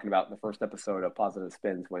I were talking about in the first episode of Positive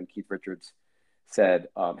Spins, when Keith Richards said,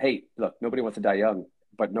 hey, look, nobody wants to die young,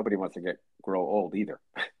 but nobody wants to grow old either.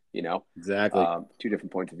 You know, exactly. Two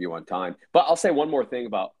different points of view on time. But I'll say one more thing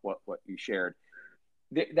about what you shared.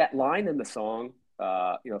 That line in the song,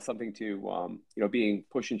 you know, something to, you know, being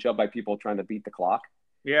pushed and shoved by people trying to beat the clock.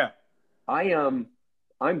 Yeah. I'm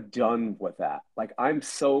done with that. Like, I'm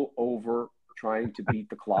so over trying to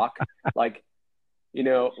beat the clock. Like, you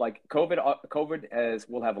know, like COVID as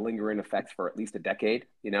will have lingering effects for at least a decade,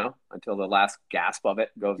 you know, until the last gasp of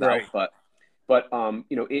it goes out. But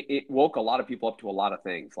you know, it woke a lot of people up to a lot of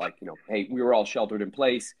things. Like, you know, hey, we were all sheltered in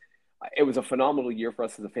place. It was a phenomenal year for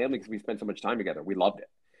us as a family because we spent so much time together. We loved it.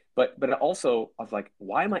 But it also, I was like,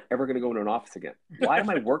 why am I ever going to go into an office again? Why am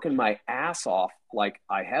I working my ass off like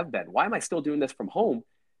I have been? Why am I still doing this from home?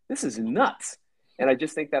 This is nuts. And I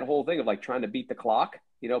just think that whole thing of, like, trying to beat the clock,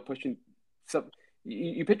 you know, pushing some.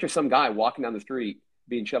 You picture some guy walking down the street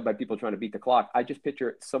being shoved by people trying to beat the clock. I just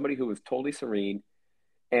picture somebody who was totally serene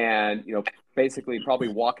and, you know, basically probably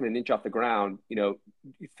walking an inch off the ground, you know,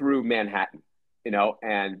 through Manhattan, you know,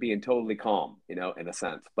 and being totally calm, you know, in a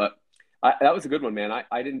sense. But that was a good one, man. I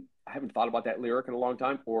haven't thought about that lyric in a long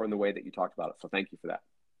time, or in the way that you talked about it. So thank you for that.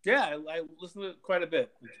 Yeah, I listened to it quite a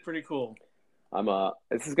bit. It's pretty cool.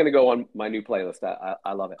 This is going to go on my new playlist.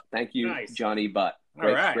 I love it. Thank you, nice. Johnny Butt.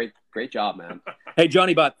 All right. Great job, man. Hey,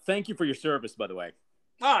 Johnny Butt, thank you for your service, by the way.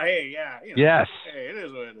 Oh, hey, yeah. Yes. Hey, it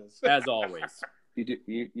is what it is. As always.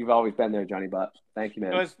 You've always been there, Johnny Butt. Thank you,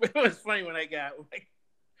 man. It was funny when I get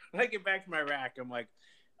back to my rack. I'm like,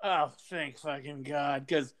 oh, thank fucking God,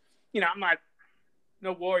 because I'm not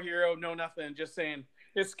no war hero, no nothing. Just saying,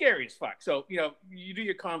 it's scary as fuck. So you do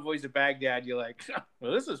your convoys to Baghdad. You're like,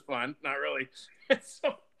 well, this is fun. Not really.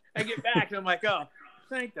 So I get back and I'm like, oh,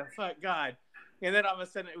 thank the fuck God. And then all of a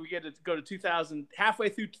sudden we get to go to 2000, halfway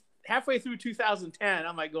through 2010.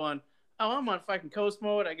 I'm like going, oh, I'm on fucking coast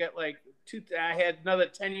mode. I got I had another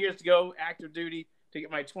 10 years to go active duty to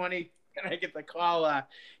get my 20. And I get the call,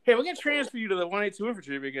 hey, we're going to transfer you to the 182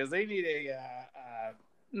 Infantry because they need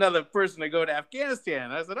another person to go to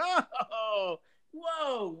Afghanistan. I said, oh,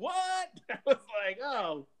 whoa, what? I was like,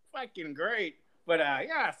 oh, fucking great. But,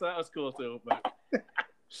 yeah, so that was cool, too. But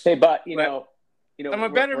hey, but, I'm a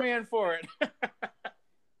better man for it.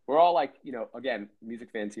 We're all again, music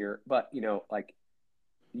fans here. But,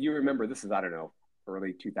 you remember this is, I don't know,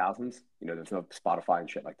 early 2000s. There's no Spotify and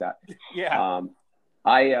shit like that. Yeah.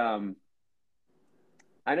 I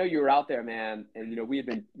know you were out there, man, and we had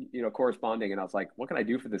been corresponding, and I was like, what can I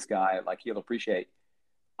do for this guy? Like, he'll appreciate.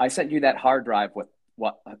 I sent you that hard drive with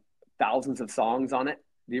thousands of songs on it.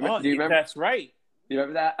 Do you remember? That's right. Do you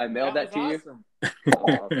remember that? I mailed that to awesome. you.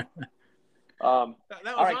 That was all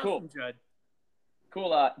right, awesome, cool. Judd.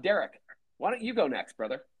 Cool. Derek, why don't you go next,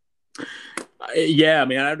 brother? Yeah,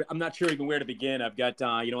 man, I'm not sure even where to begin. I've got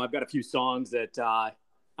I've got a few songs that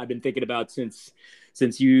I've been thinking about since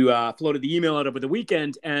you floated the email out over the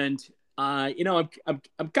weekend, and I'm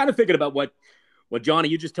kind of thinking about what Johnny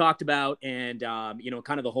you just talked about, and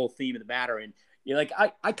kind of the whole theme of the matter, and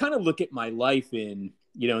I kind of look at my life in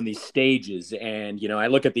these stages, and I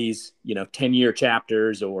look at these 10-year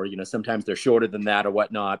chapters, or sometimes they're shorter than that or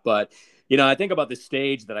whatnot, but I think about this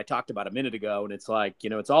stage that I talked about a minute ago, and it's like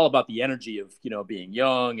it's all about the energy of being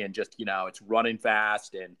young, and just it's running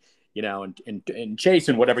fast, and and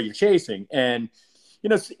chasing whatever you're chasing. And,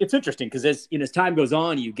 it's interesting because as time goes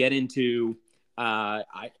on, you get into,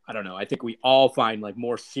 I don't know, I think we all find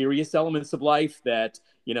more serious elements of life that,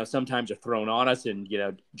 sometimes are thrown on us. And,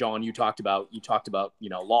 John, you talked about,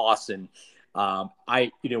 loss. And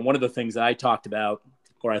one of the things that I talked about,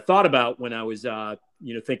 or I thought about when I was,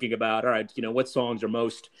 thinking about, all right, what songs are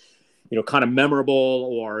most, kind of memorable,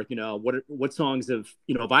 or, what songs have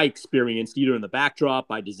I experienced either in the backdrop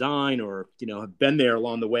by design, or, have been there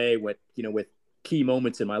along the way with key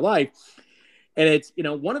moments in my life. And it's,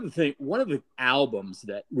 one of the albums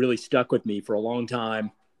that really stuck with me for a long time.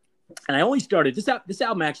 And I only started this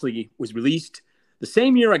album actually was released the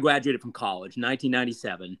same year I graduated from college,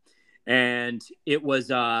 1997. And it was,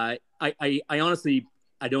 I honestly,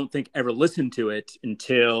 I don't think ever listened to it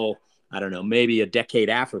until, I don't know, maybe a decade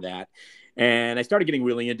after that. And I started getting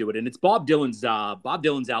really into it. And it's Bob Dylan's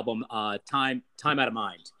album, Time Out of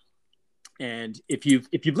Mind. And if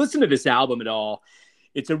you've listened to this album at all,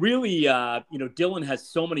 it's a really, Dylan has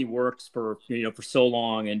so many works for so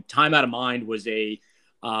long. And Time Out of Mind was a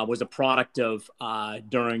product of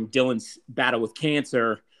during Dylan's battle with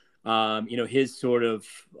cancer, his sort of,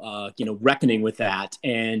 reckoning with that.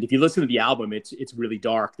 And if you listen to the album, it's really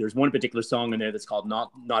dark. There's one particular song in there that's called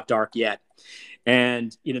Not Dark Yet.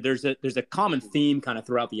 And, there's a common theme kind of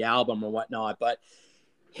throughout the album or whatnot, but,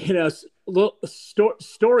 a little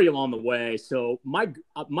story along the way. So my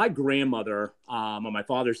grandmother, on my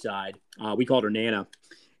father's side, we called her Nana,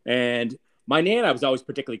 and my Nana I was always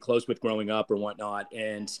particularly close with growing up or whatnot.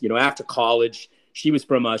 And, after college, she was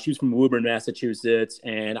from Woburn, Massachusetts,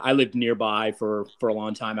 and I lived nearby for a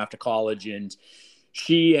long time after college. And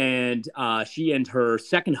she and her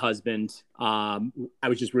second husband, I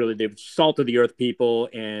was just really, they were salt of the earth people.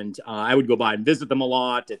 And I would go by and visit them a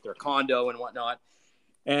lot at their condo and whatnot.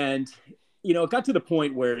 And, it got to the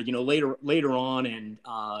point where, later on in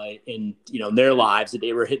their lives that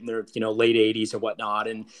they were hitting their, late 80s or whatnot.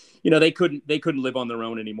 And, they couldn't live on their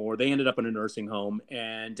own anymore. They ended up in a nursing home.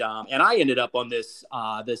 And I ended up on this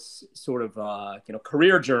sort of,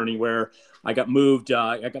 career journey where I got moved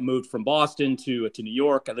from Boston to New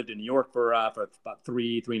York. I lived in New York for about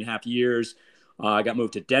three and a half years. I got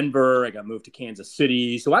moved to Denver. I got moved to Kansas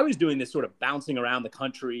City. So I was doing this sort of bouncing around the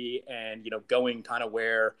country and, going kind of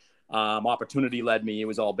where opportunity led me. It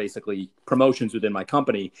was all basically promotions within my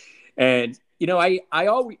company. And, I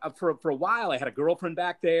always, for a while, I had a girlfriend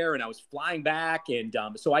back there and I was flying back. And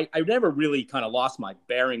so I never really kind of lost my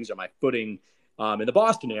bearings or my footing in the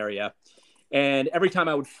Boston area. And every time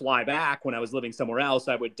I would fly back when I was living somewhere else,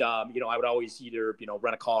 I would, I would always either,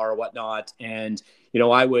 rent a car or whatnot. And,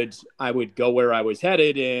 I would go where I was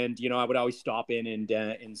headed, and, I would always stop in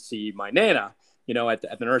and see my Nana. at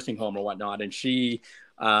the nursing home or whatnot. And she,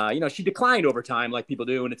 she declined over time like people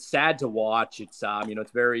do. And it's sad to watch. It's,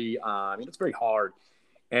 it's very, it's very hard.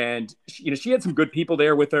 And, she had some good people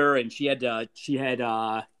there with her. And she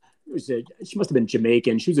must have been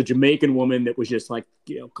Jamaican. She was a Jamaican woman that was just like,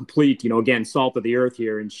 complete, again, salt of the earth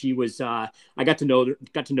here. And she was, I got to know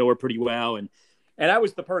her pretty well. And I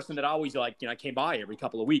was the person that always I came by every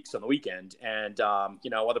couple of weeks on the weekend, and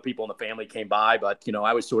other people in the family came by, but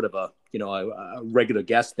I was sort of a regular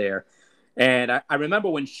guest there. And I remember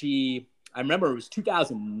it was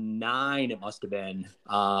 2009, it must have been,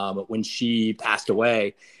 when she passed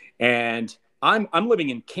away. And I'm living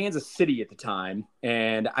in Kansas City at the time,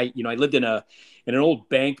 and I lived in an old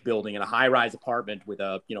bank building in a high-rise apartment with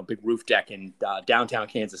a big roof deck in downtown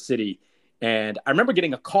Kansas City. And I remember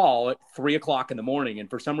getting a call at 3:00 in the morning. And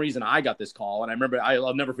for some reason I got this call, and I remember,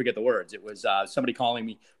 I'll never forget the words. It was somebody calling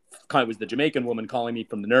me. It was the Jamaican woman calling me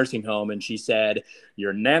from the nursing home. And she said,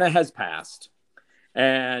 "Your Nana has passed."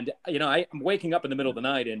 And, I'm waking up in the middle of the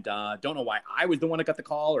night and don't know why I was the one that got the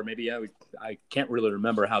call, or maybe I can't really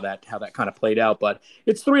remember how that kind of played out, but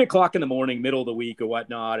it's 3:00 in the morning, middle of the week or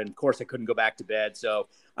whatnot. And of course I couldn't go back to bed. So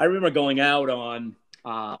I remember going out on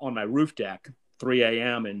my roof deck, 3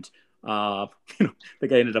 a.m. and, I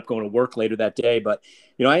think I ended up going to work later that day, but,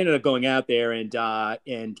 I ended up going out there and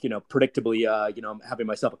predictably, having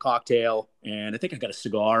myself a cocktail, and I think I got a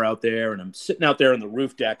cigar out there, and I'm sitting out there on the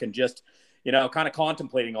roof deck and just, kind of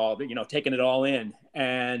contemplating all of it, taking it all in.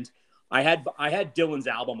 And I had Dylan's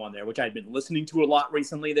album on there, which I'd been listening to a lot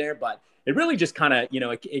recently there, but it really just kind of,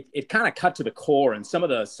 it kind of cut to the core. And some of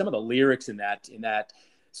the lyrics in that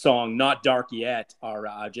song, Not Dark Yet,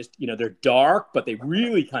 are just, they're dark, but they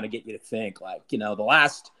really kind of get you to think. Like, one of the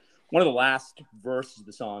last verses of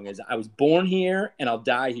the song is, "I was born here and I'll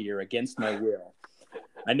die here against my will.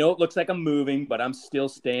 I know it looks like I'm moving, but I'm still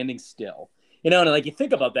standing still." And like, you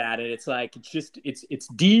think about that, and it's like, it's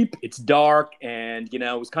deep, it's dark. And,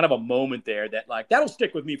 it was kind of a moment there that, like, that'll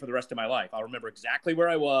stick with me for the rest of my life. I'll remember exactly where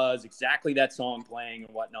I was, exactly that song playing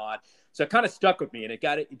and whatnot. So it kind of stuck with me, and it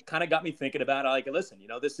kind of got me thinking about, like, listen,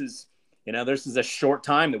 this is a short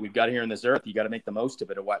time that we've got here on this earth. You got to make the most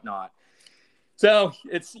of it or whatnot. So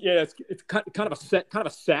it's kind of a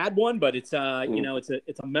sad one, but it's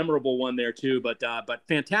it's a memorable one there too. But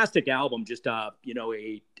fantastic album, just a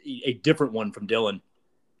different one from Dylan.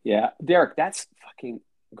 Yeah, Derek, that's fucking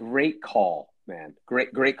great call, man.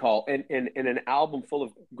 Great call. And an album full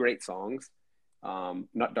of great songs.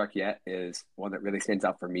 Not Dark Yet is one that really stands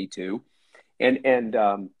out for me too. And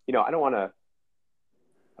I don't want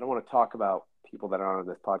to talk about people that are on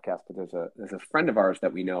this podcast, but there's a friend of ours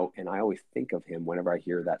that we know, and I always think of him whenever I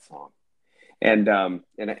hear that song, and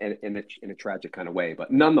in a tragic kind of way.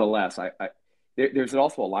 But nonetheless, there's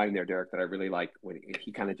also a line there, Derek, that I really like, when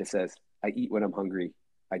he kind of just says, "I eat when I'm hungry,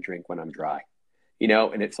 I drink when I'm dry,"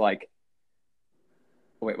 and it's like,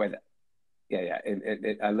 wait, yeah,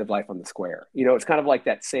 and I live life on the square. It's kind of like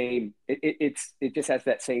that same. It just has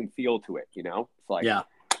that same feel to it. It's like, yeah,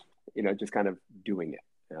 just kind of doing it.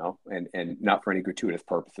 And not for any gratuitous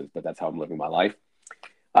purposes, but that's how I'm living my life.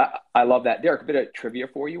 I love that. Derek, a bit of trivia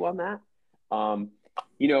for you on that.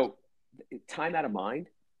 Time Out of Mind.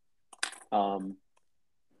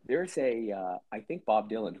 There's I think Bob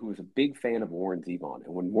Dylan, who was a big fan of Warren Zevon.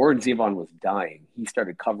 And when Warren Zevon was dying, he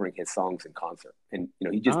started covering his songs in concert. And,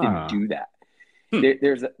 he just didn't do that.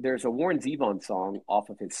 There's a Warren Zevon song off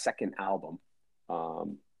of his second album,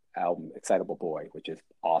 Excitable Boy, which is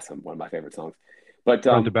awesome. One of my favorite songs. But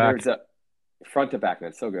front to back. There's a front to back,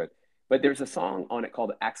 man, so good. But there's a song on it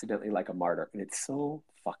called "Accidentally Like a Martyr," and it's so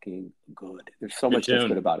fucking good. There's so much that's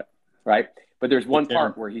good about it, right? But there's one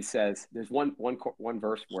part where he says, there's one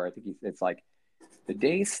verse where I think it's like, "The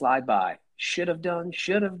days slide by, should have done,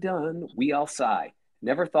 we all sigh.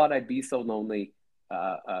 Never thought I'd be so lonely.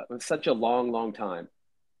 Such a long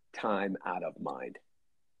time out of mind."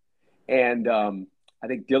 And I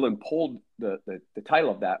think Dylan pulled the title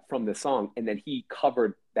of that from the song, and then he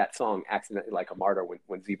covered that song "Accidentally Like a Martyr"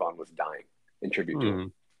 when Zevon was dying, in tribute to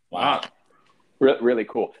him. Wow. Really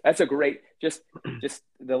cool. That's a great, just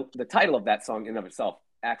the title of that song in and of itself,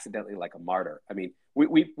 "Accidentally Like a Martyr." I mean,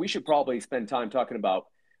 we should probably spend time talking about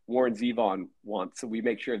Warren Zevon once, so we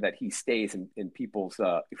make sure that he stays in people's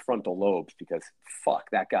frontal lobes, because fuck,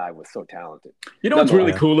 that guy was so talented. What's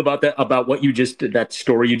really cool about that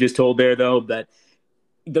story you just told there, though, that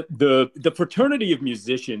the fraternity of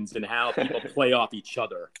musicians and how people play off each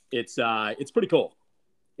other, it's pretty cool.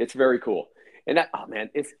 It's very cool. And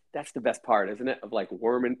that's the best part, isn't it? Of like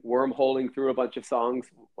wormholing through a bunch of songs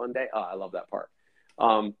one day. Oh, I love that part.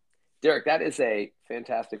 Derek, that is a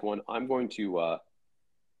fantastic one. I'm going to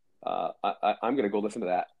I'm going to go listen to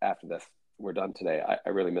that after this. We're done today. I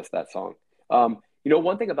really missed that song.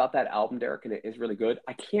 One thing about that album, Derek, and it is really good.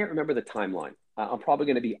 I can't remember the timeline. I'm probably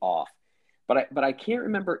going to be off, but I can't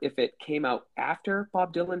remember if it came out after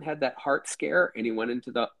Bob Dylan had that heart scare and he went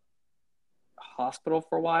into the hospital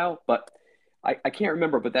for a while. But I can't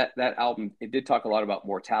remember. But that album, it did talk a lot about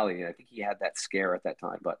mortality, and I think he had that scare at that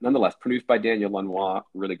time. But nonetheless, produced by Daniel Lanois,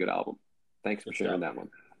 really good album. Thanks for sharing that one.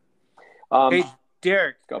 Hey,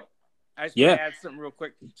 Derek, go. I just want to add something real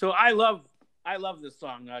quick. So I love this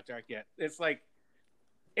song, Not Dark Yet.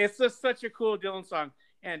 It's just such a cool Dylan song.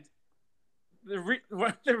 And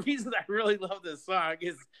one of the reasons I really love this song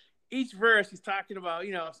is each verse he's talking about,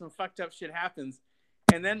 some fucked up shit happens.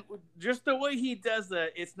 And then just the way he does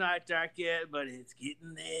it's not dark yet, but it's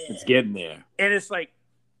getting there. It's getting there. And it's like,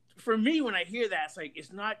 for me, when I hear that, it's like,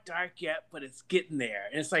 it's not dark yet, but it's getting there.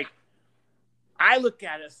 And it's like, I look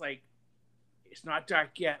at it, it's like, it's not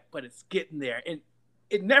dark yet, but it's getting there. And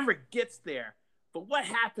it never gets there. But what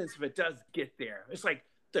happens if it does get there? It's like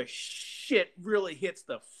the shit really hits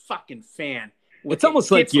the fucking fan. It's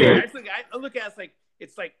almost like you're... I look at it,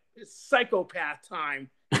 it's like it's psychopath time.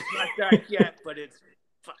 It's not dark yet, but it's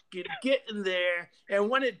fucking getting there. And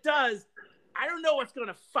when it does, I don't know what's going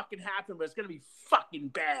to fucking happen, but it's going to be fucking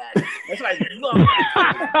bad. That's what I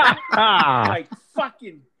love. Like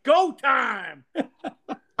fucking go time.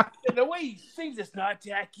 And the way he sings, it's not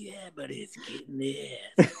dark yet, but it's getting there.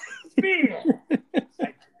 Man,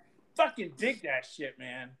 I fucking dig that shit,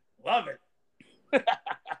 man. Love it.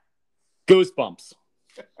 Goosebumps.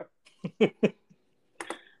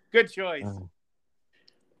 Good choice.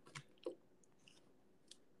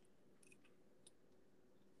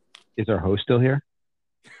 Is our host still here?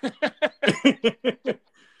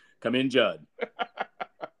 Come in, Judd.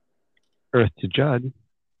 Earth to Judd.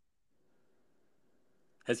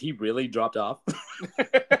 Has he really dropped off? Let's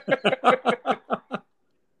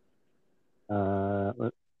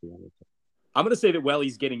see. I'm going to say that while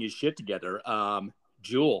he's getting his shit together,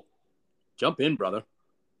 Jewel, jump in, brother.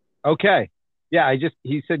 Okay. Yeah,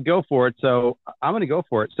 he said go for it, so I'm going to go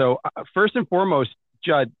for it. So first and foremost,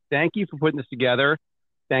 Judd, thank you for putting this together.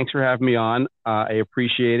 Thanks for having me on. I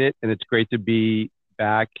appreciate it, and it's great to be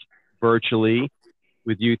back virtually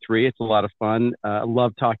with you three. It's a lot of fun. I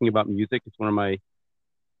love talking about music. It's one of my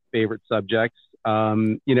favorite subjects.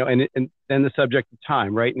 And then the subject of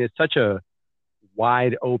time, right? And it's such a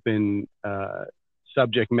wide open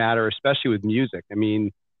subject matter, especially with music. I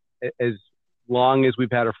mean, as long as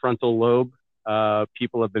we've had a frontal lobe,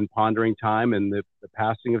 people have been pondering time and the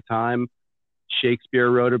passing of time. Shakespeare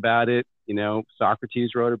wrote about it.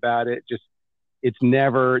 Socrates wrote about it. It's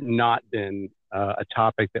never not been a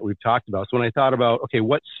topic that we've talked about. So when I thought about, okay,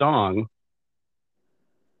 what song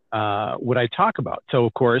would I talk about? So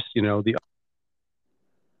of course, the...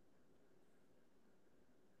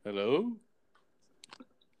 Hello?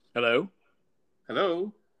 Hello?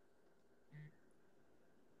 Hello?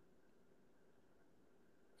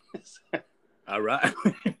 All right.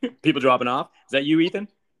 People dropping off. Is that you, Ethan?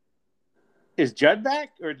 Is Judd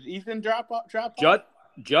back, or did Ethan drop off?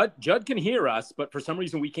 Judd can hear us, but for some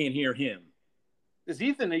reason we can't hear him. Is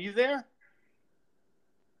Ethan? Are you there?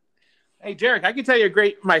 Hey, Derek, I can tell you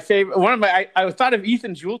my favorite. I thought of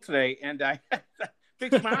Ethan Jewell today, and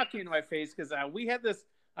big smile came to my face because we had this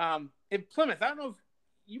in Plymouth. I don't know if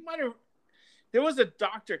you might have. There was a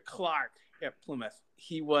Dr. Clark at Plymouth.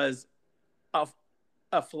 He was a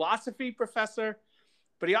philosophy professor,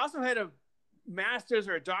 but he also had a master's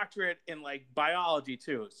or a doctorate in biology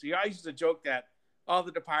too. So I used to joke that all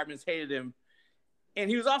the departments hated him,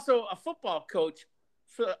 and he was also a football coach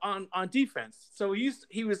on defense. So I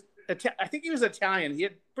think he was Italian. He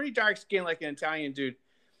had pretty dark skin, like an Italian dude.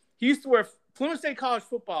 He used to wear Plymouth State College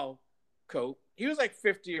football coat. He was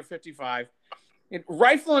 50 or 55, and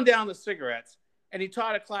rifling down the cigarettes. And he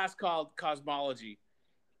taught a class called cosmology.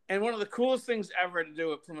 And one of the coolest things ever to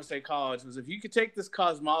do at Plymouth State College was if you could take this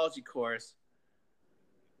cosmology course,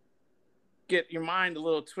 get your mind a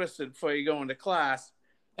little twisted before you go into class,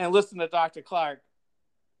 and listen to Dr. Clark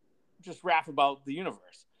just rap about the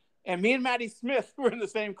universe. And me and Matty Smith were in the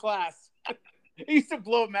same class. He used to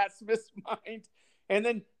blow Matt Smith's mind. And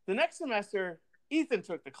then the next semester, Ethan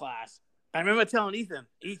took the class. I remember telling Ethan,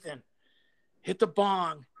 hit the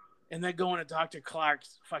bong and then go into Dr.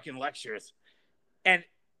 Clark's fucking lectures. And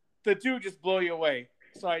the dude just blow you away.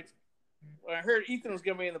 So when I heard Ethan was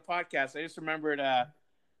going to be in the podcast, I just remembered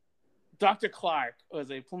Dr. Clark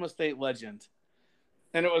was a Plymouth State legend.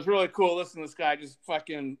 And it was really cool listening to this guy just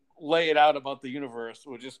fucking lay it out about the universe. It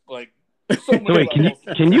was just so many levels.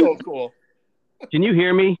 Can you, so cool. Can you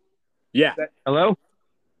hear me? Yeah. Hello?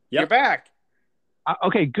 Yep. You're back.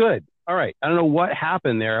 Okay, good. All right. I don't know what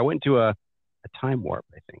happened there. I went to a time warp,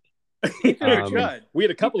 I think. Judd. We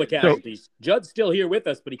had a couple of casualties. Judd's still here with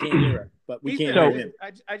us, but he can't hear her. But we can't hear him.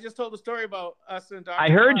 I just told the story about us and Dr. I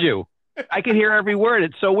heard you. I could hear every word.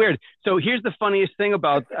 It's so weird. So here's the funniest thing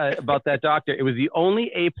about that doctor. It was the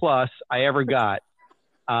only A+ I ever got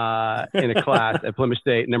in a class at Plymouth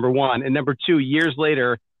State, number one. And number two, years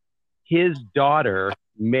later, his daughter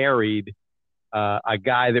married a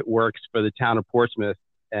guy that works for the town of Portsmouth.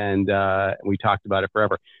 And we talked about it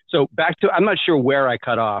forever. So back to, I'm not sure where I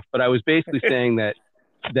cut off, but I was basically saying that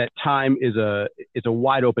time is a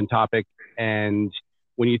wide open topic. And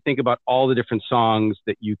when you think about all the different songs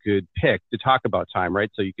that you could pick to talk about time,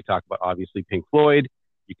 right? So you could talk about, obviously, Pink Floyd.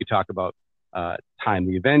 You could talk about Time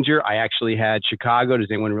the Avenger. I actually had Chicago. Does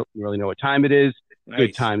anyone really know what time it is? Nice.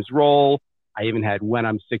 Good Times Roll. I even had When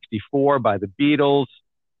I'm 64 by the Beatles.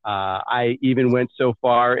 I even went so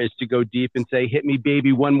far as to go deep and say Hit Me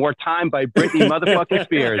Baby One More Time by Britney motherfucking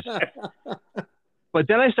Spears. But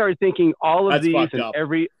then I started thinking all of these and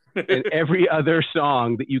every other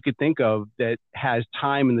song that you could think of that has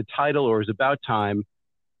time in the title or is about time,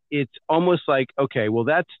 it's almost like, okay, well,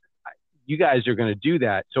 you guys are going to do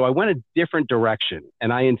that. So I went a different direction,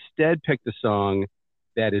 and I instead picked a song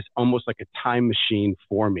that is almost like a time machine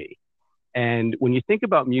for me. And when you think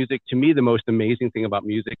about music, to me, the most amazing thing about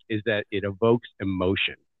music is that it evokes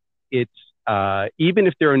emotion. It's even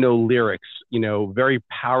if there are no lyrics, very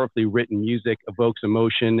powerfully written music evokes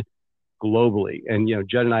emotion globally. And,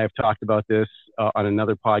 Judd and I have talked about this on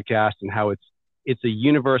another podcast and how it's a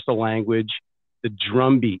universal language. The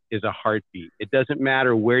drum beat is a heartbeat. It doesn't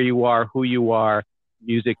matter where you are, who you are,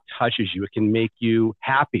 music touches you. It can make you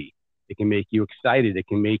happy. It can make you excited. It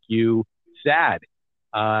can make you sad.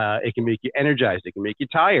 It can make you energized. It can make you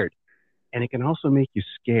tired. And it can also make you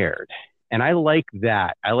scared. And I like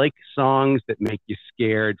that. I like songs that make you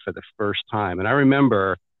scared for the first time. And I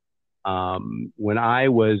remember when I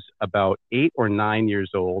was about 8 or 9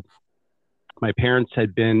 years old, my parents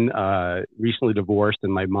had been recently divorced,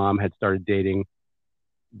 and my mom had started dating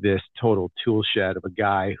this total tool shed of a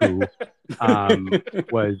guy who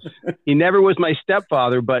he never was my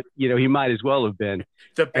stepfather, but he might as well have been.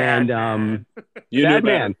 The bad man. Bad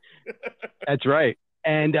man. That's right.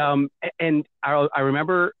 And I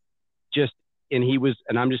remember and he was,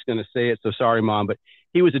 and I'm just going to say it, so sorry, Mom, but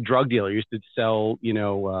he was a drug dealer. He used to sell,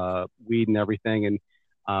 weed and everything. And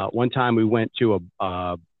one time we went to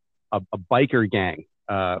a biker gang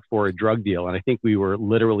for a drug deal. And I think we were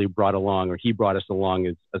literally brought along, or he brought us along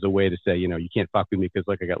as a way to say, you can't fuck with me because,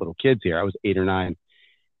 I got little kids here. I was 8 or 9.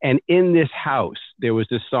 And in this house, there was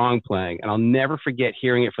this song playing. And I'll never forget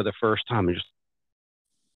hearing it for the first time. And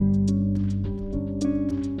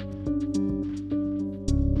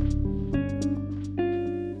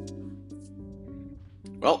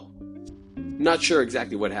Well, not sure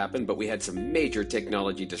exactly what happened, but we had some major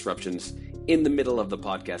technology disruptions in the middle of the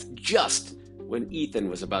podcast, just when Ethan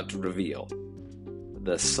was about to reveal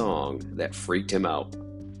the song that freaked him out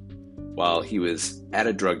while he was at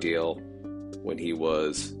a drug deal when he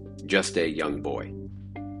was just a young boy.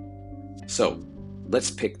 So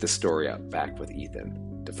let's pick the story up back with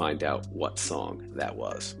Ethan to find out what song that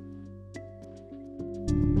was.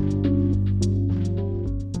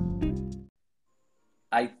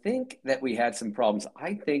 I think that we had some problems.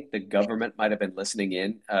 I think the government might have been listening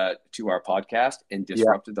in to our podcast and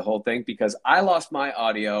disrupted the whole thing, because I lost my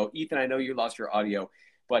audio. Ethan, I know you lost your audio,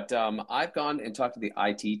 but I've gone and talked to the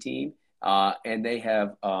IT team, and they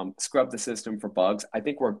have scrubbed the system for bugs. I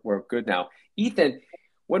think we're good now. Ethan,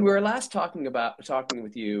 when we were last talking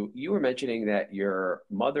with you, you were mentioning that your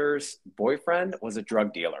mother's boyfriend was a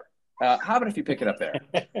drug dealer. How about if you pick it up there?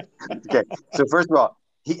 Okay. So first of all,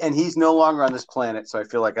 he's no longer on this planet, so I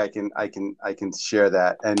feel like I can share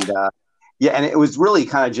that. And and it was really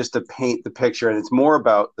kind of just to paint the picture, and it's more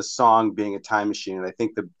about the song being a time machine. And I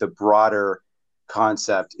think the broader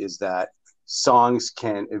concept is that songs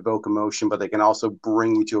can evoke emotion, but they can also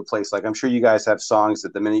bring you to a place. Like, I'm sure you guys have songs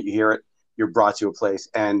that the minute you hear it, you're brought to a place.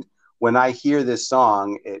 And when I hear this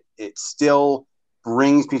song, it still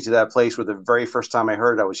brings me to that place where the very first time I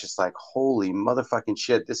heard it, I was just like, holy motherfucking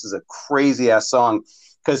shit, this is a crazy ass song.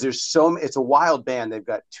 Because it's a wild band. They've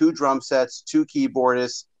got 2 drum sets, 2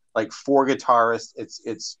 keyboardists, like 4 guitarists.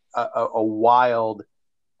 It's a wild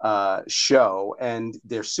show, and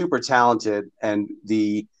they're super talented. And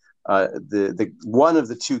the one of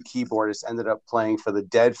the 2 keyboardists ended up playing for the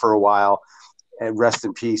Dead for a while, and rest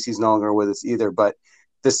in peace. He's no longer with us either. But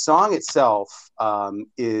the song itself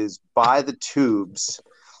is by the Tubes,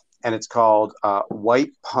 and it's called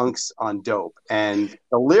White Punks on Dope. And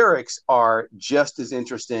the lyrics are just as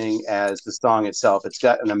interesting as the song itself. It's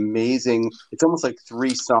got an amazing, it's almost like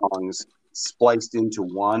 3 songs spliced into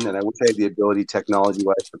one. And I wish I had the ability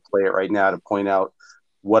technology-wise to play it right now to point out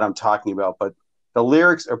what I'm talking about. But the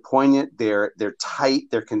lyrics are poignant, they're tight,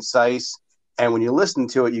 they're concise. And when you listen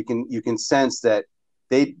to it, you can sense that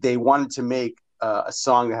they wanted to make a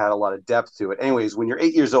song that had a lot of depth to it. Anyways, when you're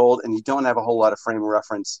 8 years old and you don't have a whole lot of frame of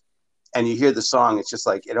reference and you hear the song, it's just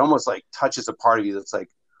like, it almost like touches a part of you that's like,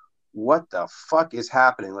 what the fuck is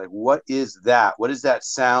happening? Like, what is that? What is that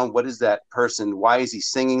sound? What is that person? Why is he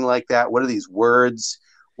singing like that? What are these words?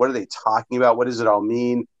 What are they talking about? What does it all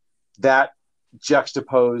mean? That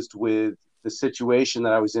juxtaposed with the situation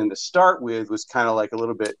that I was in to start with was kind of like a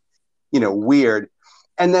little bit, weird.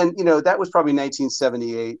 And then, that was probably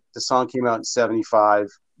 1978. The song came out in 75.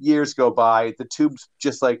 Years go by. The Tubes,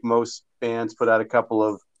 just like most bands, put out a couple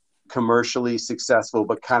of commercially successful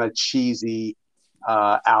but kind of cheesy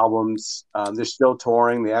albums. They're still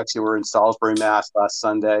touring. They actually were in Salisbury, Mass last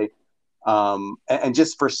Sunday. And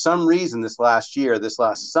just for some reason this last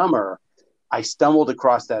summer, I stumbled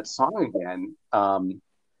across that song again on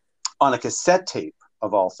a cassette tape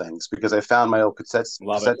of all things, because I found my old cassette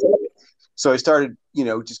tape. So I started,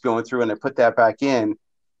 just going through and I put that back in.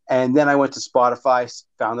 And then I went to Spotify,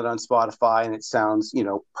 found it on Spotify, and it sounds,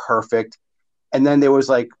 perfect. And then there was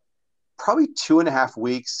like probably 2.5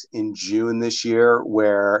 weeks in June this year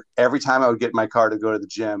where every time I would get in my car to go to the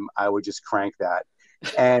gym, I would just crank that.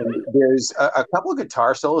 And there's a couple of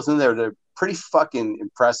guitar solos in there that are pretty fucking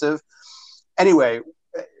impressive. Anyway,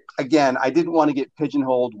 again, I didn't want to get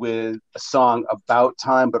pigeonholed with a song about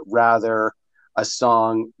time, but rather a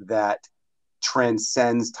song that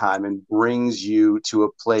transcends time and brings you to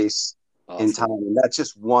a place in time. And that's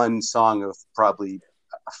just one song of probably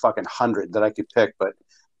a fucking 100 that I could pick, but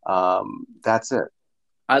that's it.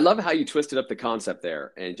 I love how you twisted up the concept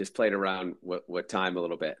there and just played around with time a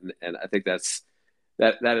little bit. And I think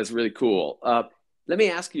that is really cool. Let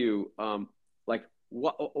me ask you,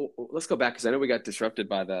 let's go back, because I know we got disrupted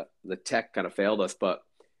by the tech kind of failed us, but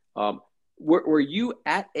were you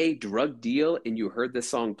at a drug deal and you heard this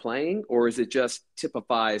song playing, or is it just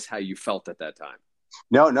typifies how you felt at that time?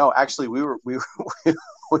 No, actually we were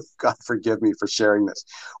God forgive me for sharing this.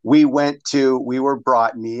 Me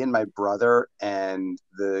and my brother and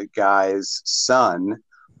the guy's son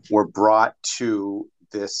were brought to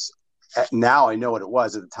this. Now I know what it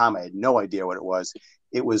was. At the time I had no idea what it was.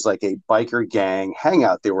 It was like a biker gang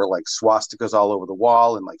hangout. There were like swastikas all over the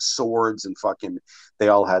wall and like swords and fucking, they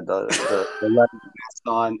all had the leather masks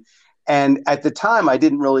on. And at the time I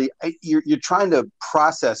didn't really, you're trying to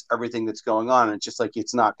process everything that's going on. And it's just like,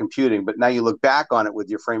 it's not computing. But now you look back on it with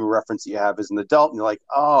your frame of reference that you have as an adult and you're like,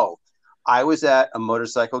 oh, I was at a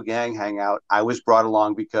motorcycle gang hangout. I was brought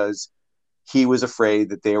along because he was afraid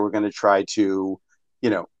that they were going to try to,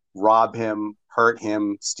 rob him, hurt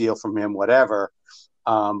him, steal from him, whatever.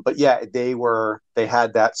 But yeah, they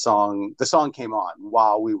had that song. The song came on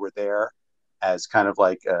while we were there as kind of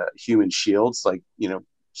like human shields, like,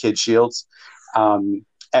 kid shields. And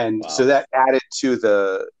wow. So that added to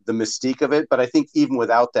the mystique of it. But I think even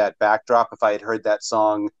without that backdrop, if I had heard that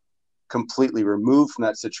song completely removed from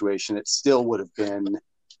that situation, it still would have been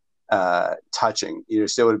touching.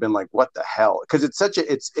 Still would have been like, what the hell? Because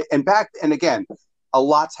and again, a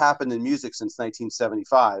lot's happened in music since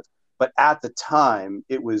 1975. But at the time,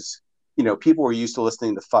 it was, people were used to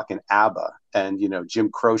listening to fucking ABBA and, Jim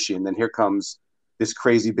Croce. And then here comes this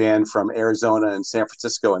crazy band from Arizona and San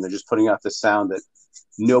Francisco, and they're just putting out this sound that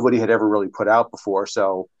nobody had ever really put out before.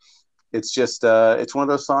 So it's just, it's one of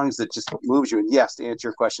those songs that just moves you. And yes, to answer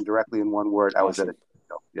your question directly in one word, awesome. I was at it.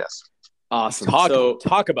 Yes. Awesome.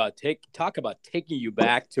 Talk about taking you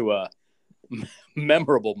back to a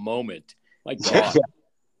memorable moment. My God.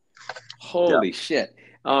 Holy shit.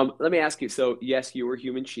 Let me ask you. So yes, you were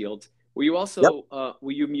Human Shield. Were you also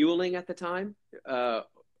were you muling at the time,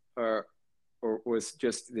 or was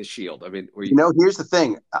just the Shield? I mean, were you? Here's the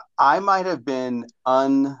thing. I might have been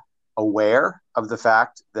unaware of the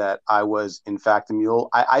fact that I was in fact a mule.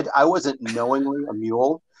 I wasn't knowingly a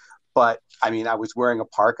mule, but I mean, I was wearing a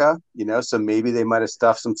parka. So maybe they might have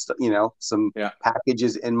stuffed some, some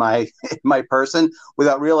packages in my person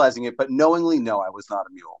without realizing it. But knowingly, no, I was not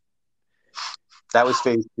a mule. That was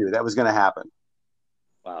phase 2. That was going to happen.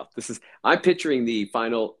 Wow. I'm picturing the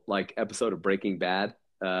final episode of Breaking Bad,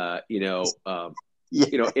 in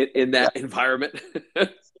that environment.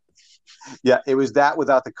 Yeah. It was that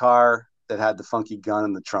without the car that had the funky gun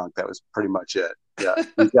in the trunk. That was pretty much it. Yeah.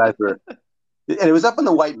 These guys were And it was up in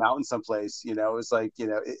the White Mountains someplace, it was like,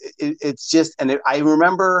 it's just, and I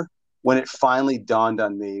remember when it finally dawned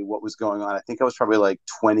on me what was going on. I think I was probably like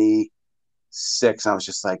 26. I was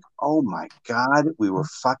just like, oh my God, we were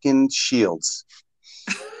fucking Shields.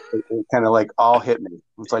 It kind of like all hit me. It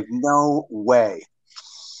was like, no way.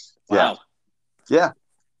 Wow. Yeah.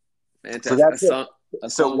 Fantastic. So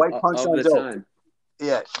so White Punch on Dope. Time.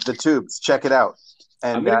 Yeah, the Tubes. Check it out.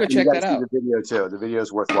 And I'm gonna go check that out. The video too. The video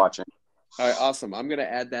is worth watching. All right, awesome. I'm gonna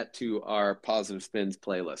add that to our Positive Spins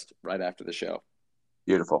playlist right after the show.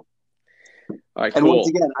 Beautiful. All right, and cool. Once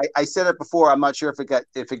again, I said it before. I'm not sure if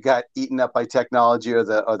it got eaten up by technology or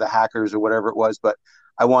the hackers or whatever it was, but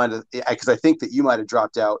I wanted to, because I think that you might have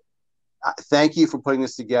dropped out. Thank you for putting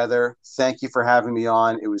this together. Thank you for having me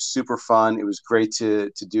on. It was super fun. It was great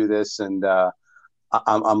to do this, and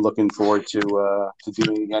I'm looking forward to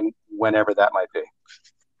doing it again whenever that might be.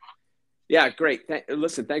 Yeah, great.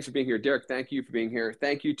 Listen, thanks for being here, Derek. Thank you for being here.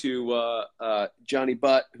 Thank you to Johnny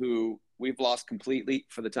Butt, who we've lost completely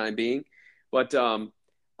for the time being, but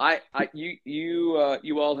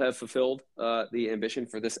you all have fulfilled the ambition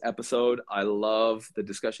for this episode. I love the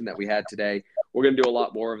discussion that we had today. We're going to do a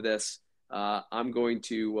lot more of this. I'm going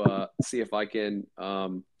to see if I can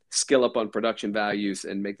skill up on production values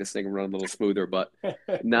and make this thing run a little smoother, but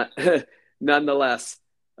nonetheless,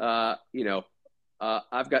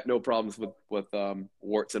 I've got no problems with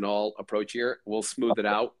warts and all approach here. We'll smooth it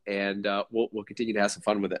out, and we'll continue to have some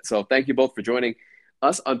fun with it. So thank you both for joining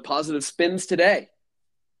us on Positive Spins today.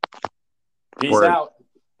 Peace out.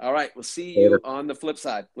 All right. We'll see you on the flip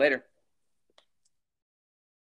side. Later.